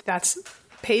 That's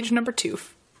page number 2,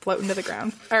 floating to the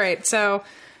ground. All right, so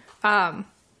John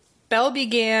Bell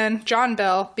began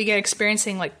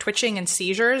experiencing, like, twitching and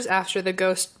seizures after the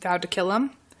ghost vowed to kill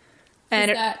him. And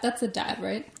that's the dad,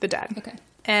 right? The dad. Okay.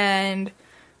 And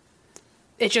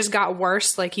it just got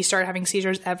worse. Like, he started having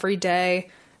seizures every day,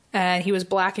 and he was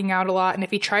blacking out a lot. And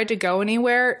if he tried to go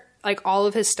anywhere, like, all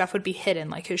of his stuff would be hidden.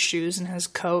 Like, his shoes and his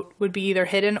coat would be either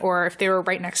hidden, or if they were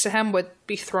right next to him, would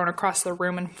be thrown across the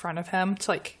room in front of him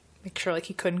to, like, make sure, like,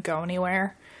 he couldn't go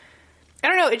anywhere. I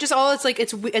don't know. It just all, it's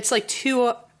like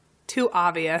too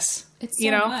obvious. It's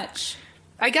so much.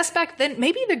 I guess back then,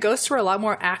 maybe the ghosts were a lot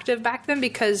more active back then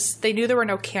because they knew there were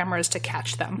no cameras to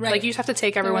catch them. Right. Like, you just have to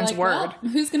take everyone's word.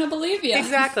 Well, who's going to believe you?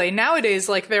 Exactly. Nowadays,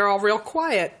 like, they're all real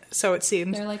quiet, so it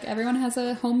seems. They're like, everyone has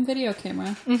a home video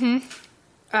camera.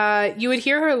 Mm-hmm. You would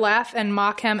hear her laugh and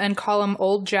mock him and call him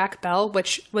Old Jack Bell,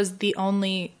 which was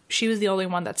she was the only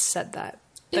one that said that.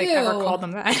 Like, ever called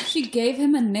him that. She gave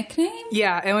him a nickname?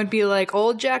 Yeah, it would be like,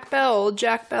 Old Jack Bell, Old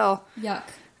Jack Bell. Yuck.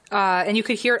 And you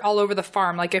could hear it all over the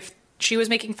farm. Like, if she was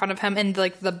making fun of him in,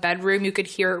 like, the bedroom, you could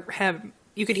hear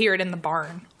it in the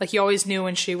barn. Like, you always knew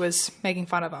when she was making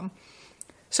fun of him.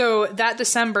 So that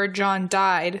December, John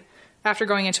died after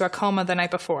going into a coma the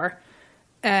night before.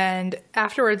 And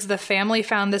afterwards, the family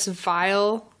found this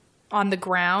vial on the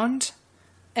ground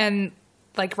and,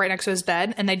 like, right next to his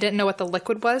bed, and they didn't know what the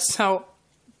liquid was. So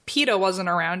PETA wasn't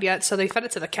around yet, so they fed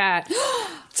it to the cat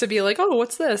to be like, oh,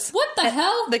 what's this? What the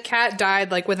hell? The cat died,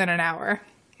 like, within an hour.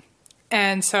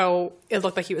 And so it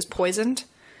looked like he was poisoned.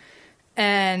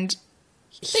 And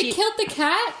they killed the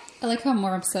cat? I like how I'm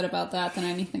more upset about that than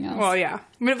anything else. Well, yeah.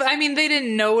 I mean, they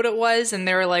didn't know what it was, and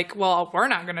they were like, well, we're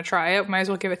not going to try it. Might as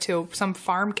well give it to some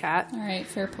farm cat. All right,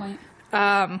 fair point.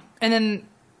 And then,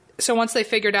 so once they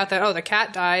figured out that, oh, the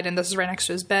cat died, and this is right next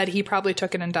to his bed, he probably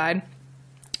took it and died.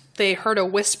 They heard a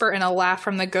whisper and a laugh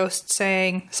from the ghost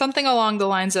saying something along the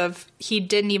lines of, he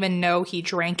didn't even know he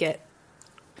drank it.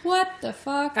 What the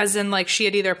fuck? As in, like, she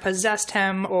had either possessed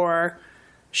him or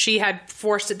she had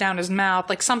forced it down his mouth.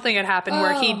 Like, something had happened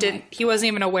where he wasn't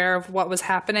even aware of what was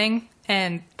happening,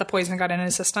 and the poison got in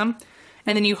his system.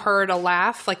 And then you heard a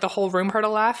laugh, like, the whole room heard a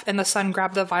laugh, and the son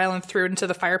grabbed the vial and threw it into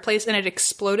the fireplace, and it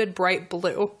exploded bright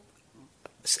blue.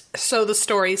 So the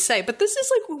stories say. But this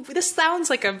sounds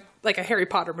like a Harry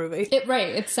Potter movie.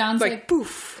 It sounds like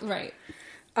poof. Right.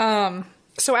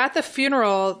 So at the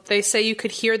funeral, they say you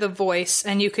could hear the voice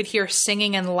and you could hear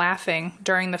singing and laughing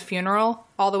during the funeral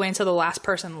all the way until the last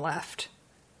person left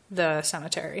the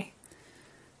cemetery.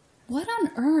 What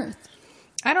on earth?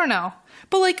 I don't know.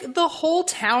 But, like, the whole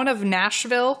town of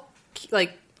Nashville,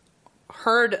 like,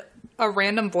 heard a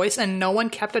random voice and no one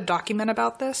kept a document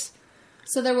about this.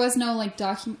 So there was no, like,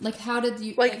 like, how did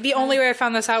you... Like, the only way I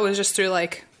found this out was just through,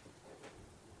 like,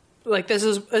 this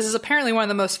is apparently one of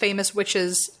the most famous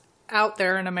witches out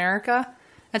there in America.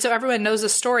 And so everyone knows the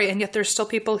story, and yet there's still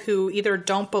people who either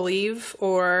don't believe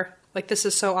or, like, this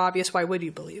is so obvious, why would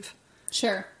you believe?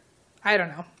 Sure. I don't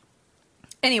know.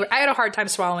 Anyway, I had a hard time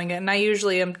swallowing it, and I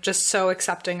usually am just so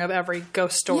accepting of every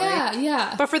ghost story.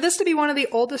 Yeah. But for this to be one of the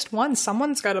oldest ones,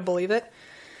 someone's got to believe it.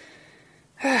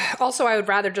 Also, I would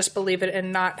rather just believe it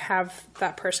and not have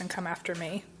that person come after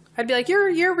me. I'd be like,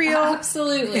 you're real.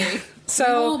 Absolutely. So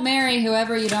we won't marry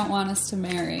whoever you don't want us to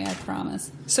marry, I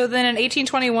promise. So then in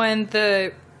 1821,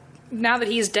 now that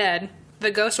he's dead,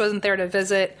 the ghost wasn't there to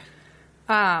visit,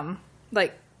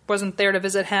 wasn't there to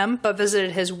visit him, but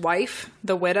visited his wife,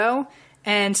 the widow,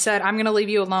 and said, I'm going to leave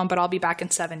you alone, but I'll be back in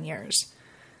 7 years.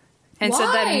 And Why?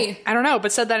 said that I don't know,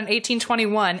 but said that in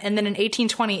 1821. And then in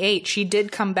 1828, she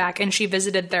did come back and she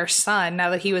visited their son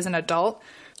now that he was an adult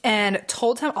and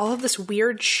told him all of this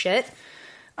weird shit.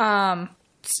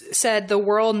 Said the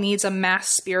world needs a mass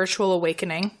spiritual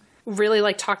awakening. Really,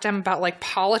 like, talked to him about, like,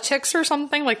 politics or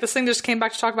something. Like, this thing just came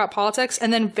back to talk about politics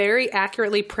and then very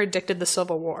accurately predicted the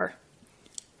Civil War.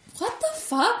 What the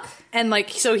fuck? And,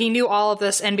 like, so he knew all of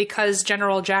this. And because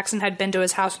General Jackson had been to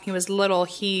his house when he was little,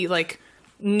 he, like,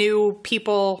 knew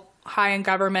people high in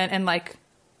government and, like,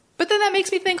 but then that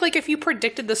makes me think, like, if you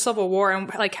predicted the Civil War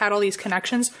and, like, had all these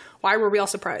connections, why were we all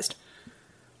surprised?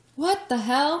 What the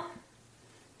hell?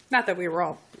 Not that we were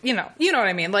all, you know what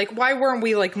I mean? Like, why weren't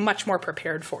we, like, much more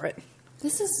prepared for it?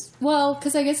 This is, well,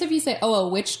 because I guess if you say, oh, a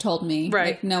witch told me, right,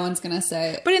 like, no one's going to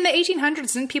say it. But in the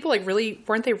 1800s, didn't people, like,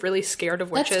 weren't they really scared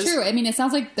of witches? That's true. I mean, it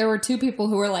sounds like there were two people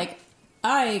who were like,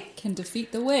 I can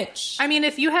defeat the witch. I mean,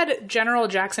 if you had General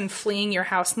Jackson fleeing your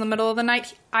house in the middle of the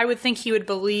night, I would think he would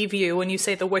believe you when you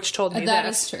say the witch told me That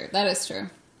this. is true. That is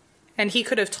true. And he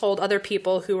could have told other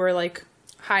people who were, like,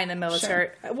 high in the military.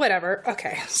 Sure. Whatever.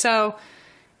 Okay. So,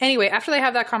 anyway, after they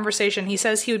have that conversation, he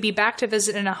says he would be back to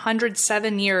visit in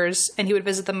 107 years, and he would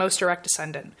visit the most direct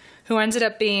descendant, who ended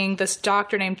up being this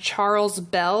doctor named Charles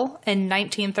Bell in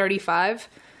 1935.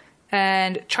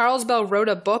 And Charles Bell wrote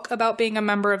a book about being a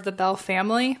member of the Bell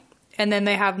family, and then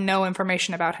they have no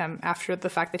information about him after the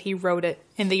fact that he wrote it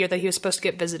in the year that he was supposed to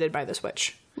get visited by this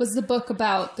witch. Was the book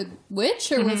about the witch,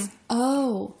 or was...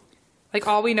 Oh. Like,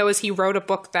 all we know is he wrote a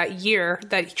book that year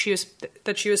that she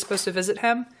was supposed to visit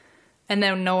him, and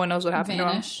then no one knows what happened to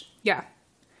him. Yeah.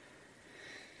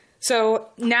 So,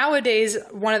 nowadays,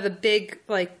 one of the big,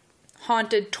 like,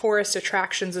 haunted tourist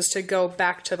attractions is to go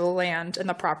back to the land and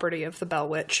the property of the Bell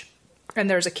Witch. And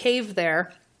there's a cave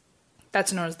there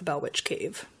that's known as the Bell Witch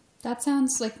Cave. That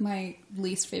sounds like my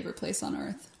least favorite place on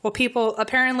earth. Well,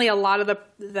 apparently a lot of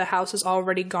the house is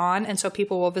already gone, and so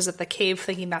people will visit the cave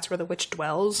thinking that's where the witch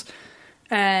dwells.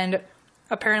 And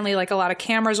apparently, like, a lot of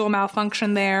cameras will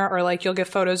malfunction there, or, like, you'll get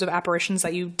photos of apparitions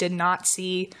that you did not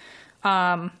see.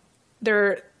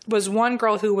 There was one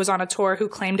girl who was on a tour who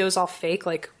claimed it was all fake,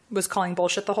 like, was calling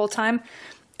bullshit the whole time.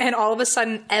 And all of a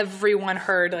sudden, everyone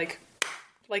heard, like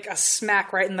a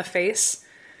smack right in the face.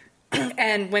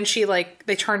 And when she, like,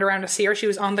 they turned around to see her, she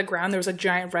was on the ground. There was a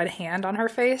giant red hand on her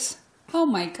face. Oh,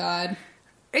 my God.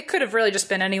 It could have really just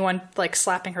been anyone, like,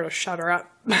 slapping her to shut her up.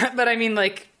 But I mean,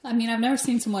 like... I've never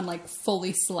seen someone, like,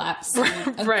 fully slap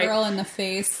a right. girl in the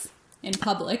face in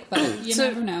public, but you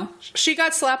never know. She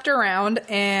got slapped around,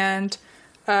 and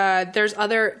there's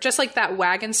other... Just like that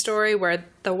wagon story where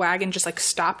the wagon just, like,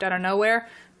 stopped out of nowhere.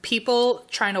 People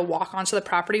trying to walk onto the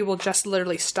property will just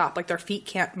literally stop. Like, their feet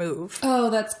can't move.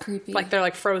 Oh, that's creepy. Like, they're,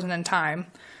 like, frozen in time.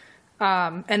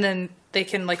 And then they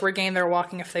can, like, regain their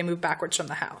walking if they move backwards from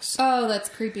the house. Oh, that's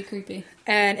creepy.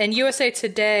 And in USA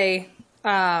Today,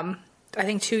 I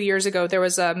think 2 years ago, there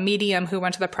was a medium who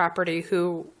went to the property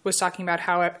who was talking about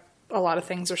how a lot of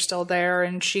things are still there.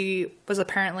 And she was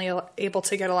apparently able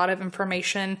to get a lot of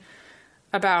information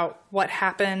about what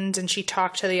happened. And she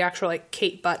talked to the actual, like,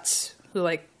 Kate Butts, who,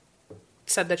 like,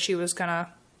 said that she was gonna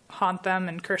haunt them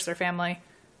and curse their family.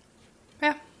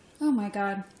 Yeah. Oh my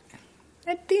God.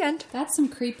 At the end. That's some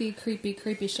creepy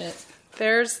shit.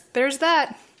 There's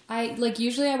that.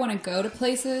 Usually I want to go to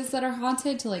places that are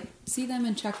haunted to, like, see them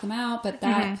and check them out, but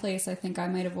that place I think I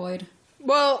might avoid.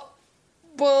 Well,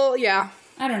 yeah.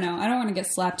 I don't know. I don't want to get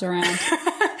slapped around.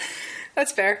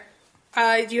 That's fair.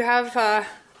 Do you have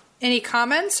any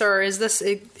comments, or is this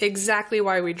exactly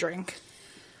why we drink?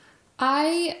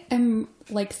 I am,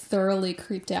 like, thoroughly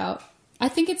creeped out. I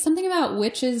think it's something about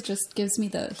witches just gives me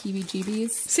the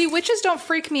heebie-jeebies. See, witches don't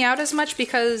freak me out as much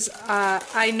because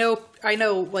I know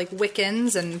like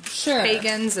Wiccans and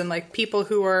pagans and, like, people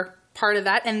who are part of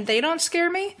that, and they don't scare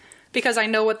me because I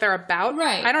know what they're about.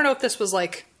 Right. I don't know if this was,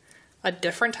 like, a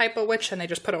different type of witch and they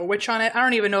just put a witch on it. I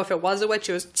don't even know if it was a witch.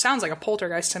 It sounds like a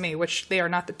poltergeist to me, which they are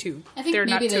not the two. I think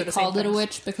maybe they called it a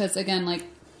witch because, again, like,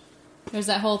 there's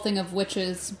that whole thing of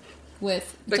witches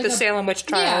with... Like the Salem witch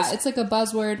trials. Yeah, it's like a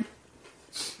buzzword.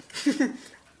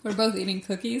 We're both eating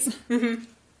cookies. Mm-hmm.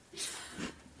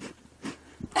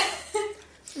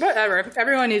 Whatever.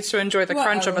 Everyone needs to enjoy the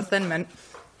crunch of a Thin Mint.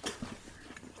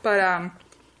 But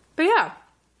yeah.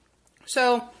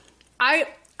 So, I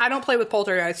don't play with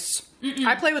poltergeists. Mm-mm.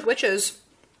 I play with witches.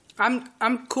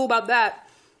 I'm cool about that.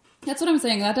 That's what I'm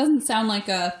saying. That doesn't sound like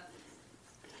a...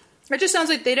 It just sounds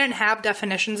like they didn't have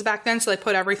definitions back then, so they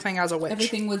put everything as a witch.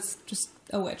 Everything was just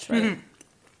a witch, right? Mm-hmm.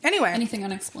 Anyway. Anything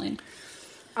unexplained.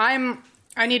 I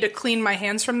need to clean my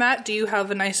hands from that. Do you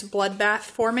have a nice bloodbath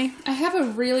for me? I have a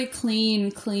really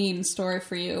clean story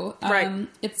for you. Right.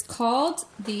 It's called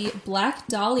the Black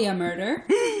Dahlia murder.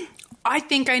 I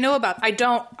think I know about... I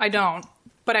don't.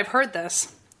 But I've heard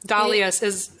this. Dahlia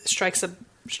strikes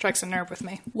a nerve with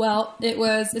me. Well,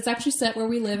 it's actually set where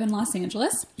we live in Los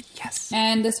Angeles. Yes.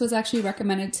 And this was actually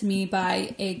recommended to me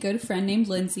by a good friend named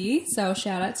Lindsay. So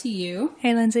shout out to you.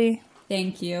 Hey, Lindsay.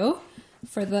 Thank you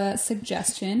for the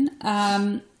suggestion.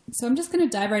 So I'm just going to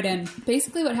dive right in.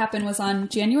 Basically what happened was on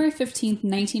January 15th,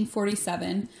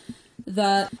 1947,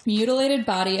 the mutilated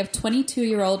body of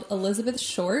 22-year-old Elizabeth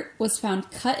Short was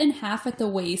found cut in half at the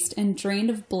waist and drained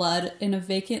of blood in a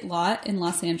vacant lot in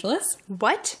Los Angeles.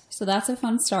 What? So that's a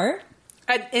fun start.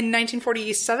 In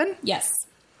 1947? Yes.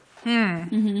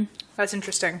 That's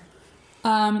interesting.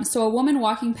 So a woman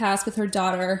walking past with her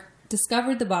daughter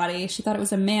discovered the body. She thought it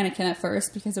was a mannequin at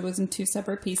first because it was in 2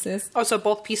 separate pieces. Oh, so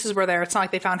both pieces were there. It's not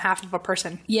like they found half of a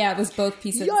person. Yeah, it was both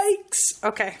pieces. Yikes.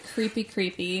 Okay.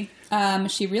 Creepy.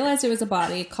 She realized it was a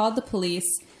body, called the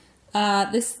police. So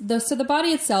the body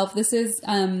itself, this is,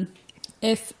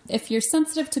 if you're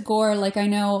sensitive to gore, like I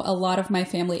know a lot of my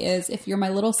family is, if you're my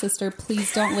little sister,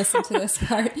 please don't listen to this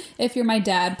part. If you're my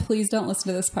dad, please don't listen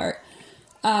to this part.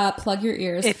 Plug your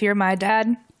ears. If you're my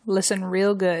dad, listen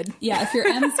real good. Yeah, if you're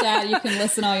M's dad, you can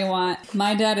listen all you want.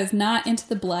 My dad is not into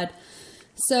the blood.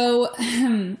 So,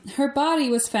 her body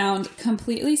was found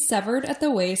completely severed at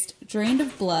the waist, drained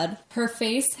of blood. Her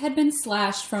face had been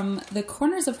slashed from the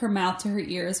corners of her mouth to her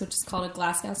ears, which is called a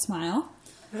Glasgow smile.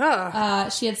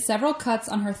 She had several cuts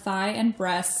on her thigh and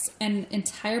breasts, and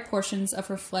entire portions of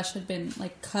her flesh had been,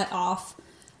 like, cut off.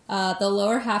 The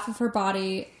lower half of her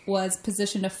body was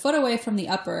positioned a foot away from the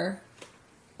upper.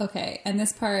 Okay, and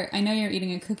this part, I know you're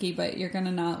eating a cookie, but you're going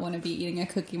to not want to be eating a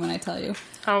cookie when I tell you.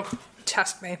 Oh,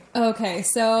 test me. Okay,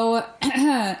 so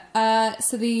her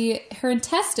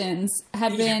intestines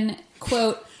had been,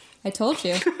 quote, I told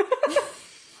you,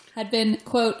 had been,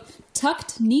 quote,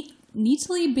 tucked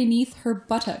neatly beneath her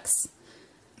buttocks.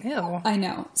 Ew. I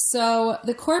know. So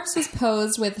the corpse was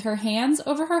posed with her hands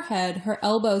over her head, her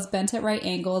elbows bent at right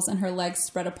angles, and her legs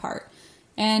spread apart.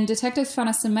 And detectives found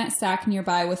a cement sack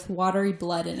nearby with watery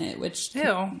blood in it, which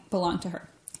belonged to her.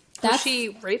 Was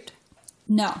she raped?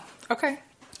 No. Okay.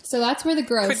 So that's where the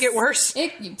gross... Could get worse.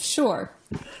 Sure.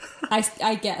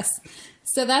 I guess.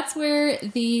 So that's where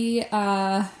the...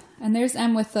 and there's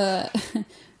M with the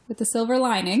with the silver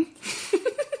lining.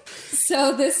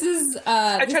 So this is...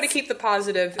 I try to keep the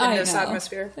positive in this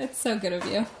atmosphere. It's so good of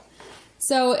you.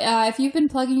 So if you've been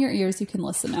plugging your ears, you can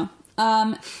listen now.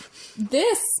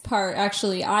 This part,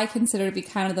 actually, I consider to be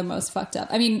kind of the most fucked up.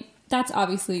 I mean, that's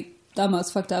obviously the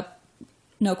most fucked up,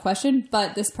 no question,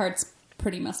 but this part's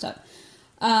pretty messed up.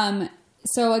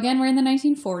 So again, we're in the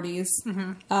 1940s.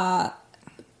 Mm-hmm.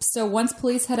 So once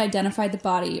police had identified the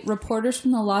body, reporters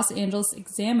from the Los Angeles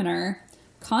Examiner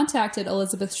contacted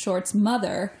Elizabeth Short's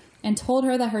mother and told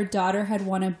her that her daughter had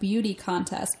won a beauty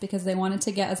contest because they wanted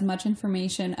to get as much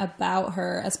information about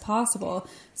her as possible.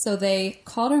 So they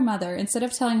called her mother. Instead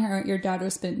of telling her your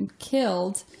daughter's been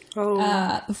killed,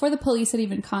 before the police had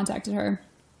even contacted her,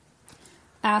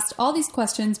 asked all these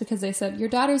questions because they said, your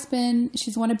daughter's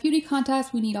she's won a beauty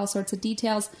contest. We need all sorts of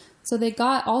details. So they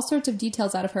got all sorts of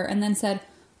details out of her and then said,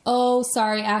 oh,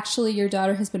 sorry, actually your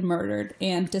daughter has been murdered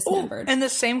and dismembered. In the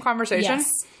same conversation?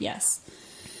 Yes.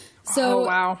 So,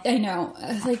 wow. I know.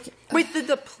 Wait, did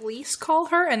the police call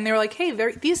her and they were like, hey,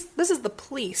 this is the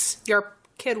police. Your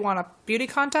kid won a beauty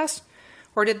contest?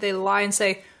 Or did they lie and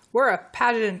say, we're a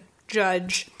pageant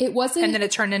judge? It wasn't. And then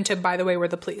it turned into, by the way, we're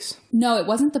the police. No, it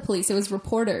wasn't the police. It was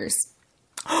reporters.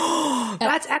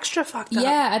 That's extra fucked up.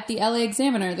 Yeah, at the LA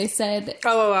Examiner. They said...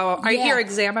 I hear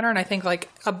examiner and I think like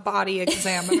a body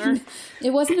examiner.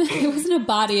 It wasn't a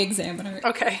body examiner.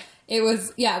 Okay. It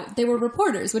was, they were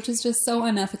reporters, which is just so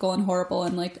unethical and horrible.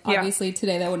 And like, obviously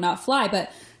today that would not fly.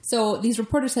 But so these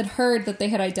reporters had heard that they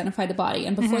had identified the body.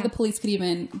 And before the police could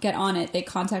even get on it, they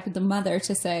contacted the mother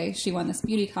to say she won this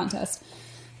beauty contest.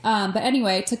 But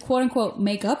anyway, to quote unquote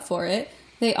make up for it,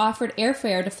 they offered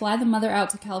airfare to fly the mother out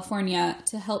to California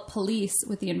to help police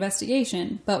with the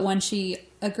investigation. But when she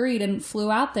agreed and flew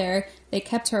out there, they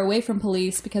kept her away from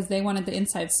police because they wanted the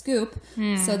inside scoop.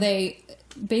 So they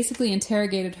basically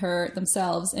interrogated her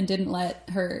themselves and didn't let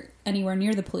her anywhere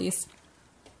near the police.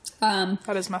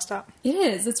 That is messed up. It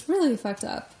is. It's really fucked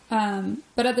up.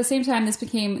 But at the same time, this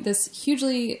became this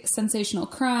hugely sensational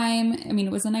crime. I mean,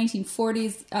 it was the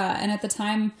 1940s, and at the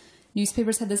time,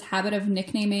 newspapers had this habit of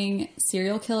nicknaming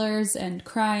serial killers and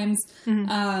crimes.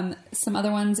 Some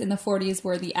other ones in the 40s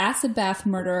were the acid bath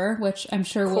murderer, which I'm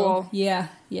sure will... Yeah,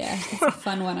 it's a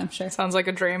fun one, I'm sure. Sounds like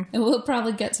a dream. And we'll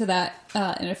probably get to that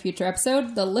in a future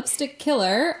episode. The lipstick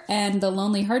killer and the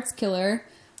lonely hearts killer.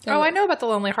 I know about the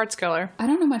lonely hearts killer. I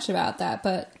don't know much about that,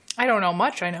 but... I don't know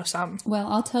much. I know some.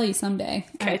 Well, I'll tell you someday.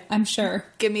 Okay. I'm sure.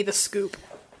 Give me the scoop.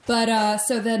 But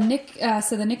so the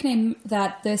nickname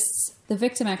that the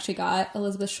victim actually got,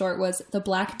 Elizabeth Short, was the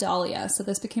Black Dahlia. So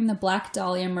this became the Black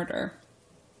Dahlia murder.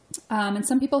 And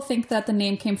some people think that the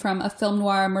name came from a film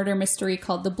noir murder mystery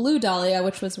called The Blue Dahlia,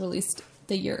 which was released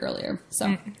the year earlier.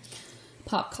 So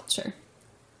pop culture.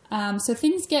 So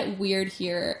things get weird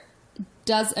here.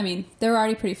 They're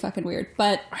already pretty fucking weird,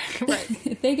 but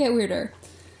they get weirder.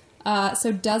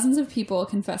 So dozens of people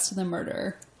confessed to the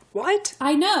murder. What?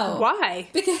 I know. Why?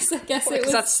 Because I guess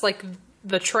because that's like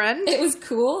the trend? It was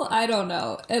cool. I don't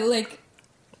know. I don't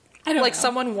know. Like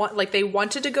someone they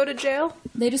wanted to go to jail?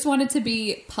 They just wanted to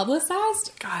be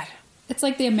publicized. God. It's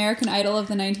like the American Idol of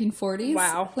the 1940s.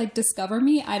 Wow. Like Discover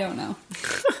Me? I don't know.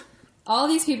 All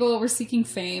these people were seeking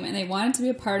fame and they wanted to be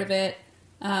a part of it.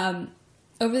 Over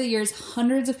the years,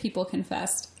 hundreds of people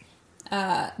confessed.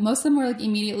 Most of them were like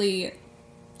immediately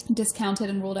discounted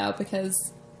and ruled out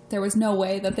because there was no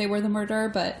way that they were the murderer,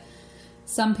 but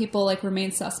some people like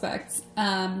remained suspects.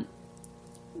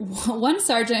 One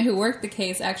sergeant who worked the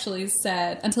case actually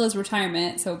said, until his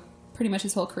retirement, so pretty much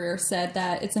his whole career, said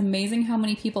that it's amazing how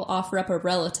many people offer up a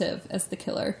relative as the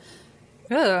killer.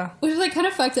 Ugh. Which is like kind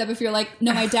of fucked up if you're like,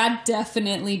 no, my dad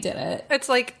definitely did it. It's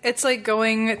like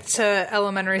going to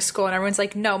elementary school and everyone's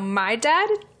like, no, my dad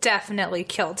definitely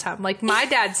killed him. Like, my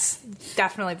dad's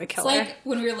definitely the killer. It's like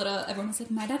when we were little, everyone was like,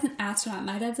 my dad's an astronaut,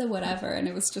 my dad's a whatever, and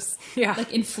it was just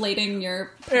like inflating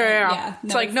your... Yeah.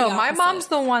 It's like, no, my mom's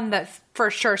the one that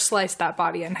for sure sliced that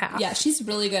body in half. Yeah, she's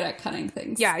really good at cutting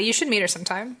things. Yeah, you should meet her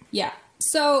sometime. Yeah.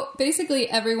 So basically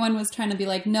everyone was trying to be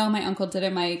like, no, my uncle did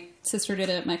it, my sister did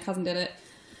it, my cousin did it.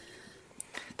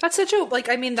 That's such a, like,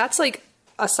 I mean, that's like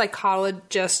a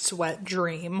psychologist's wet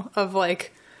dream of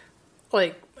like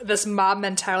this mob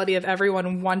mentality of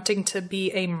everyone wanting to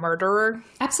be a murderer.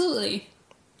 Absolutely.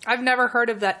 I've never heard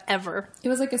of that ever. It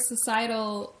was like a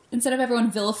societal, instead of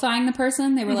everyone vilifying the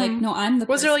person, they were like, no, I'm the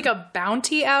person. Was there like a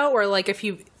bounty out, or like if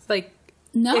you, like,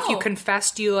 no. if you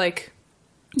confessed, you like...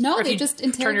 No, they just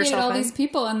interrogated all in? these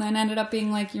people and then ended up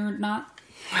being like, you're not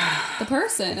the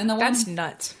person. And the one... That's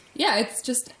nuts. Yeah, it's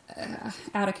just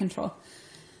out of control.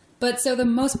 But so the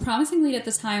most promising lead at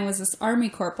the time was this Army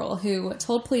corporal who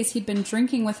told police he'd been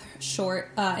drinking with Short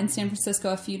in San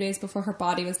Francisco a few days before her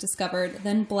body was discovered,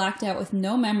 then blacked out with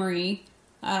no memory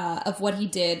of what he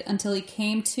did until he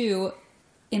came to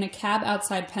in a cab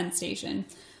outside Penn Station.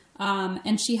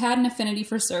 And she had an affinity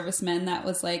for servicemen. That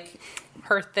was like...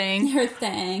 Her thing. Her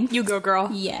thing. You go, girl.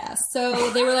 Yeah.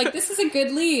 So they were like, this is a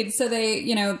good lead. So they,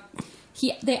 you know...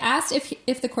 They asked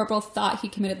if the corporal thought he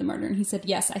committed the murder, and he said,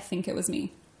 yes, I think it was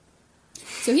me.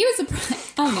 So he was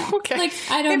surprised. Oh, no. Okay. Like,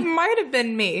 I don't... It might have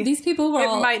been me. These people were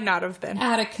all... It might not have been.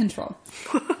 Out of control.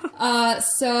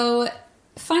 So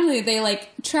finally they, like,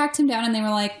 tracked him down, and they were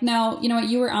like, no, you know what?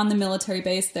 You were on the military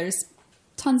base. There's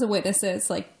tons of witnesses.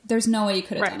 Like, there's no way you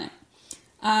could have done it.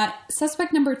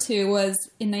 Suspect number 2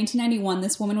 was in 1991.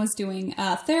 This woman was doing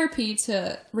therapy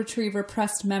to retrieve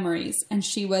repressed memories, and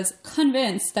she was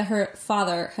convinced that her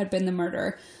father had been the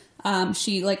murderer.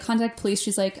 She like contacted police.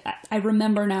 She's like, I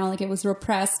remember now, like it was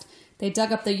repressed. They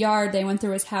dug up the yard. They went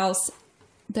through his house.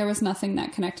 There was nothing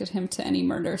that connected him to any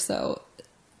murder. So,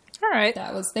 all right,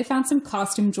 they found some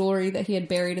costume jewelry that he had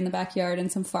buried in the backyard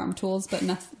and some farm tools, but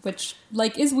nothing, which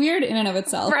like is weird in and of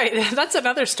itself. Right, that's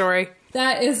another story.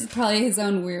 That is probably his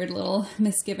own weird little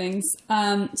misgivings.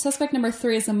 Suspect number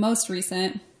 3 is the most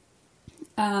recent.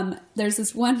 There's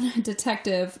this one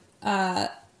detective,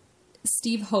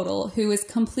 Steve Hodel, who is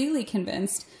completely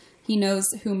convinced he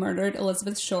knows who murdered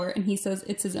Elizabeth Short, and he says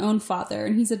it's his own father,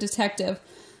 and he's a detective.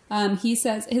 He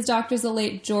says his doctor's the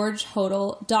late George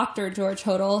Hodel, Dr. George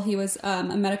Hodel. He was a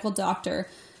medical doctor.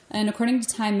 And according to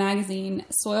Time magazine,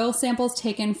 soil samples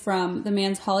taken from the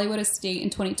man's Hollywood estate in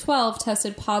 2012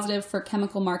 tested positive for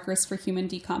chemical markers for human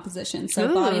decomposition.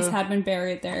 So bodies had been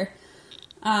buried there.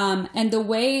 And the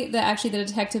way that actually the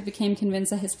detective became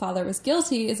convinced that his father was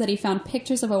guilty is that he found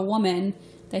pictures of a woman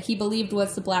that he believed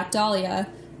was the Black Dahlia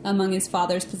among his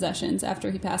father's possessions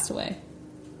after he passed away.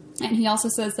 And he also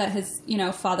says that his,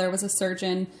 father was a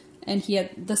surgeon, and he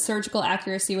had the surgical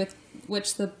accuracy with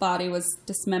which the body was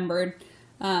dismembered.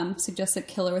 Suggests a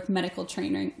killer with medical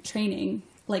training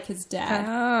like his dad.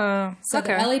 Oh, so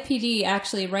okay. The LAPD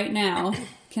actually right now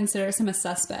considers him a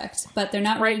suspect, but they're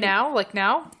not right now. Like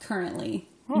now, currently.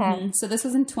 Mm-hmm. So this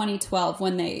was in 2012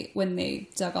 when they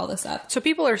dug all this up. So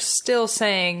people are still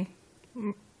saying,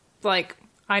 like,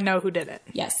 I know who did it.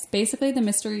 Yes, basically the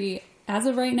mystery as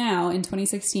of right now in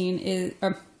 2016 is.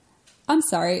 I'm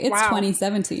sorry, it's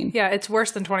 2017. Yeah, it's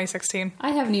worse than 2016. I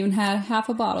haven't even had half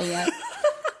a bottle yet.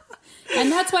 And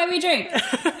that's why we drink.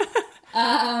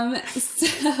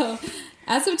 So,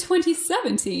 as of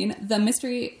 2017, the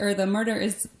mystery or the murder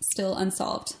is still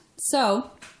unsolved.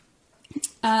 So,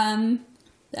 the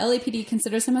LAPD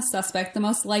considers him a suspect, the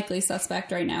most likely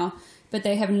suspect right now, but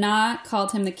they have not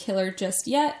called him the killer just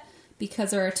yet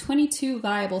because there are 22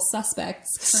 viable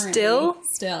suspects currently.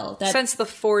 Still? Since the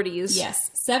 40s.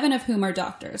 Yes. 7 of whom are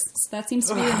doctors. So that seems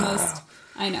to be the most...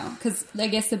 I know, because I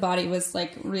guess the body was,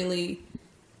 like, really...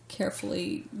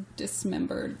 carefully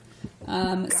dismembered.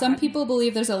 Some people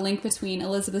believe there's a link between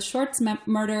Elizabeth Short's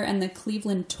murder and the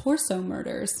Cleveland Torso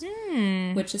murders,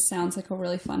 which just sounds like a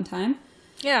really fun time.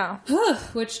 Yeah.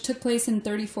 Which took place in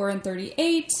 34 and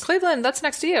 38. Cleveland, that's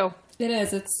next to you. It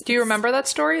is. Do you remember that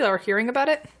story or hearing about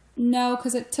it? No,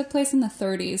 because it took place in the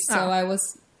 30s, so I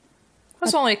was... It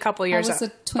was only a couple years I was a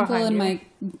twinkle in my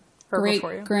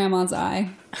great-grandma's eye.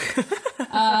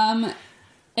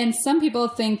 And some people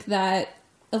think that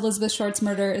Elizabeth Short's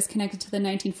murder is connected to the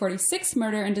 1946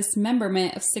 murder and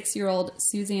dismemberment of 6-year-old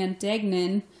Suzanne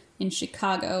Degnan in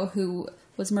Chicago, who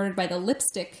was murdered by the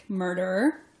lipstick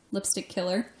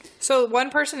killer. So one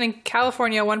person in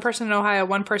California, one person in Ohio,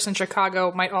 one person in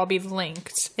Chicago might all be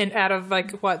linked out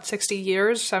of 60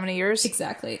 years, 70 years?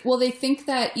 Exactly. Well, they think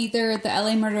that either the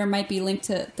LA murder might be linked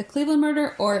to the Cleveland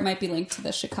murder or it might be linked to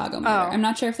the Chicago murder. I'm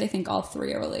not sure if they think all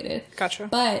three are related. Gotcha.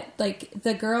 But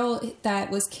the girl that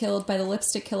was killed by the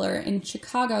lipstick killer in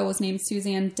Chicago was named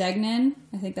Suzanne Degnan.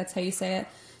 I think that's how you say it.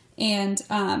 And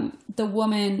the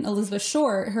woman, Elizabeth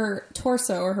Short, her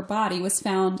torso or her body was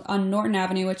found on Norton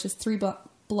Avenue, which is 3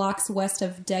 blocks west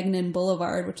of Degnan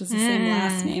Boulevard, which is the same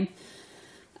last name.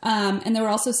 And there were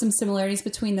also some similarities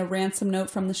between the ransom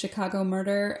note from the Chicago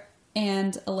murder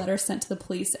and a letter sent to the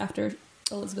police after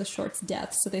Elizabeth Short's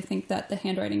death. So they think that the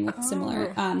handwriting looked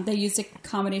similar. They used a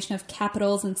combination of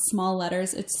capitals and small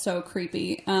letters. It's so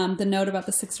creepy. The note about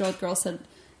the 6-year-old girl said,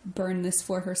 "Burn this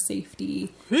for her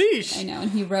safety." Eesh. I know.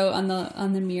 And he wrote on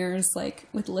the mirrors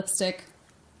with lipstick,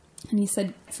 and he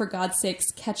said, "For God's sakes,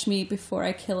 catch me before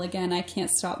I kill again. I can't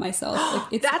stop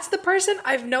myself." That's the person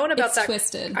I've known about. It's that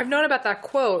twisted. I've known about that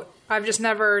quote. I've just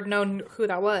never known who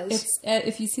that was. It's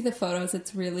if you see the photos,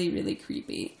 it's really, really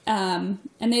creepy. And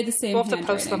they had the same. We'll have to handwriting.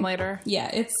 post them later. Yeah,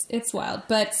 it's wild.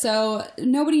 But so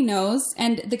nobody knows,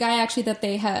 and the guy actually that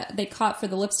they caught for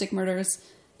the lipstick murders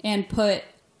and put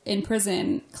in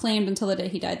prison claimed until the day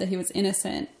he died that he was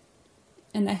innocent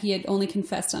and that he had only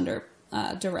confessed under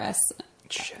duress.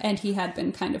 Shit. And he had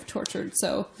been kind of tortured.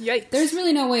 So Yikes. There's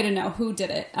really no way to know who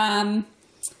did it.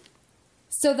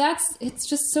 So it's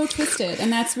just so twisted,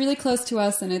 and that's really close to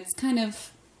us, and it's kind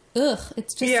of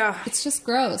it's just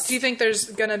gross. Do you think there's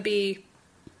gonna be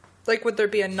would there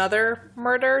be another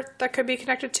murder that could be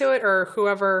connected to it, or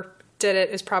whoever did it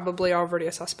is probably already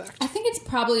a suspect? I think it's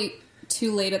probably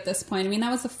too late at this point. I mean,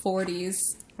 that was the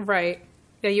 40s. Right.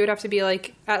 Yeah, you would have to be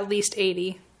at least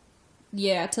 80.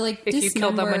 Yeah, to if you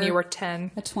killed them when you were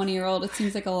 10. A 20-year-old, it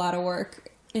seems like a lot of work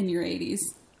in your 80s.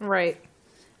 Right.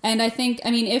 And I think,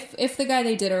 if the guy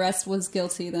they did arrest was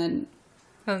guilty, then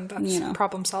and that's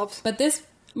problem solved. But this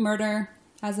murder,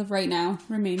 as of right now,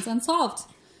 remains unsolved,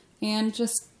 and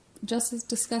just as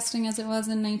disgusting as it was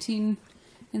in the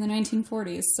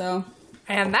 1940s. So.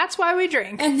 And that's why we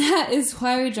drink. And that is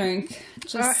why we drink.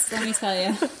 Just let me tell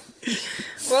you.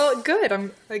 Well, good.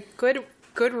 I'm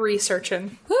good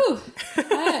researching. Whew.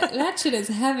 That shit is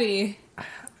heavy.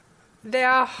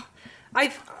 Yeah.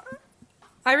 I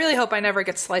really hope I never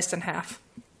get sliced in half.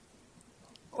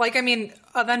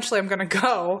 Eventually I'm going to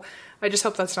go. I just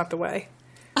hope that's not the way.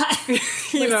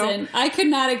 Listen, I could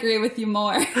not agree with you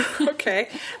more. Okay.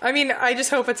 I just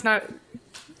hope it's not...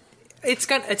 It's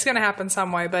gonna happen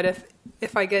some way, but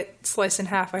if I get sliced in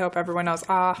half, I hope everyone knows,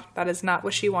 that is not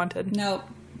what she wanted. Nope.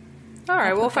 All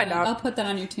right, we'll find out. I'll put that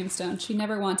on your tombstone. She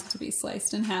never wanted to be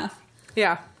sliced in half.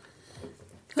 Yeah.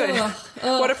 Good.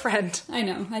 What a friend. I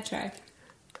know. I try.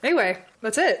 Anyway,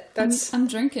 that's it. I'm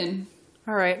drinking.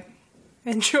 All right.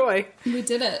 Enjoy. We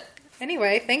did it.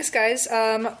 Anyway, thanks, guys.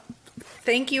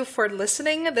 Thank you for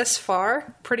listening this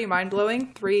far. Pretty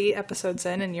mind-blowing. 3 episodes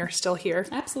in and you're still here.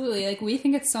 Absolutely. We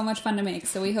think it's so much fun to make.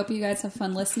 So we hope you guys have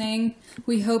fun listening.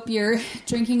 We hope you're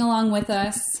drinking along with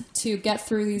us to get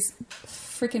through these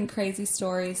freaking crazy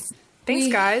stories.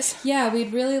 Thanks, guys. Yeah,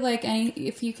 we'd really like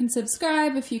if you can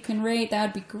subscribe, if you can rate, that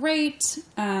would be great.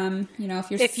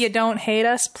 If you don't hate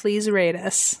us, please rate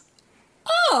us.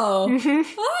 Oh,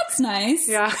 well, that's nice.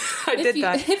 Yeah, I did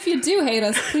that. If you do hate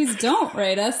us, please don't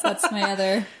rate us. That's my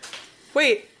other...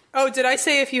 Wait. Oh, did I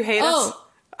say if you hate us?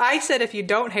 I said if you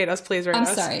don't hate us, please rate us.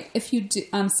 I'm sorry. If you do...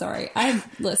 I'm sorry.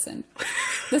 Listen.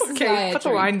 This is okay, why I put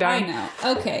drink. The line down. I know.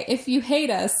 Okay, if you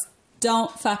hate us,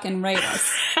 don't fucking rate us.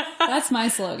 That's my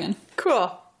slogan.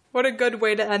 Cool. What a good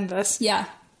way to end this. Yeah.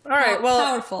 All right. Well,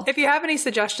 powerful. If you have any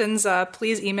suggestions,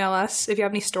 please email us. If you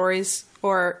have any stories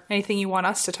or anything you want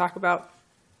us to talk about,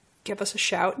 give us a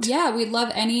shout. Yeah, we'd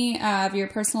love any of your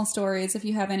personal stories. If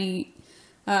you have any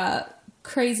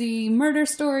crazy murder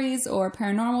stories or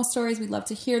paranormal stories, we'd love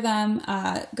to hear them.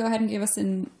 Go ahead and give us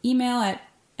an email at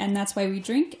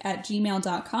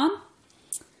andthat'swhywedrink@gmail.com.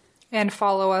 And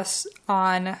follow us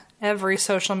on every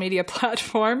social media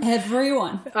platform.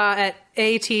 Everyone. At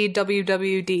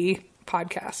ATWWD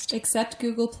podcast. Except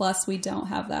Google Plus, we don't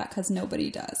have that because nobody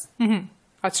does. Mm-hmm.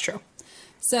 That's true.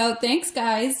 So thanks,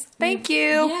 guys. Thank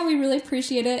you. Yeah, we really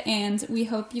appreciate it. And we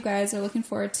hope you guys are looking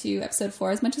forward to episode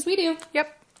 4 as much as we do.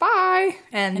 Yep. Bye.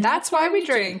 And that's why we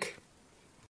drink.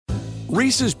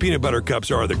 Reese's peanut butter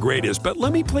cups are the greatest, but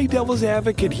let me play devil's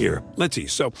advocate here. Let's see.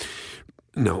 So,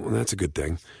 no, that's a good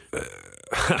thing.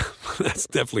 That's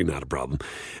definitely not a problem.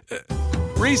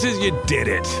 Reese's, you did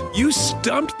it. You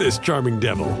stumped this charming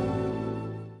devil.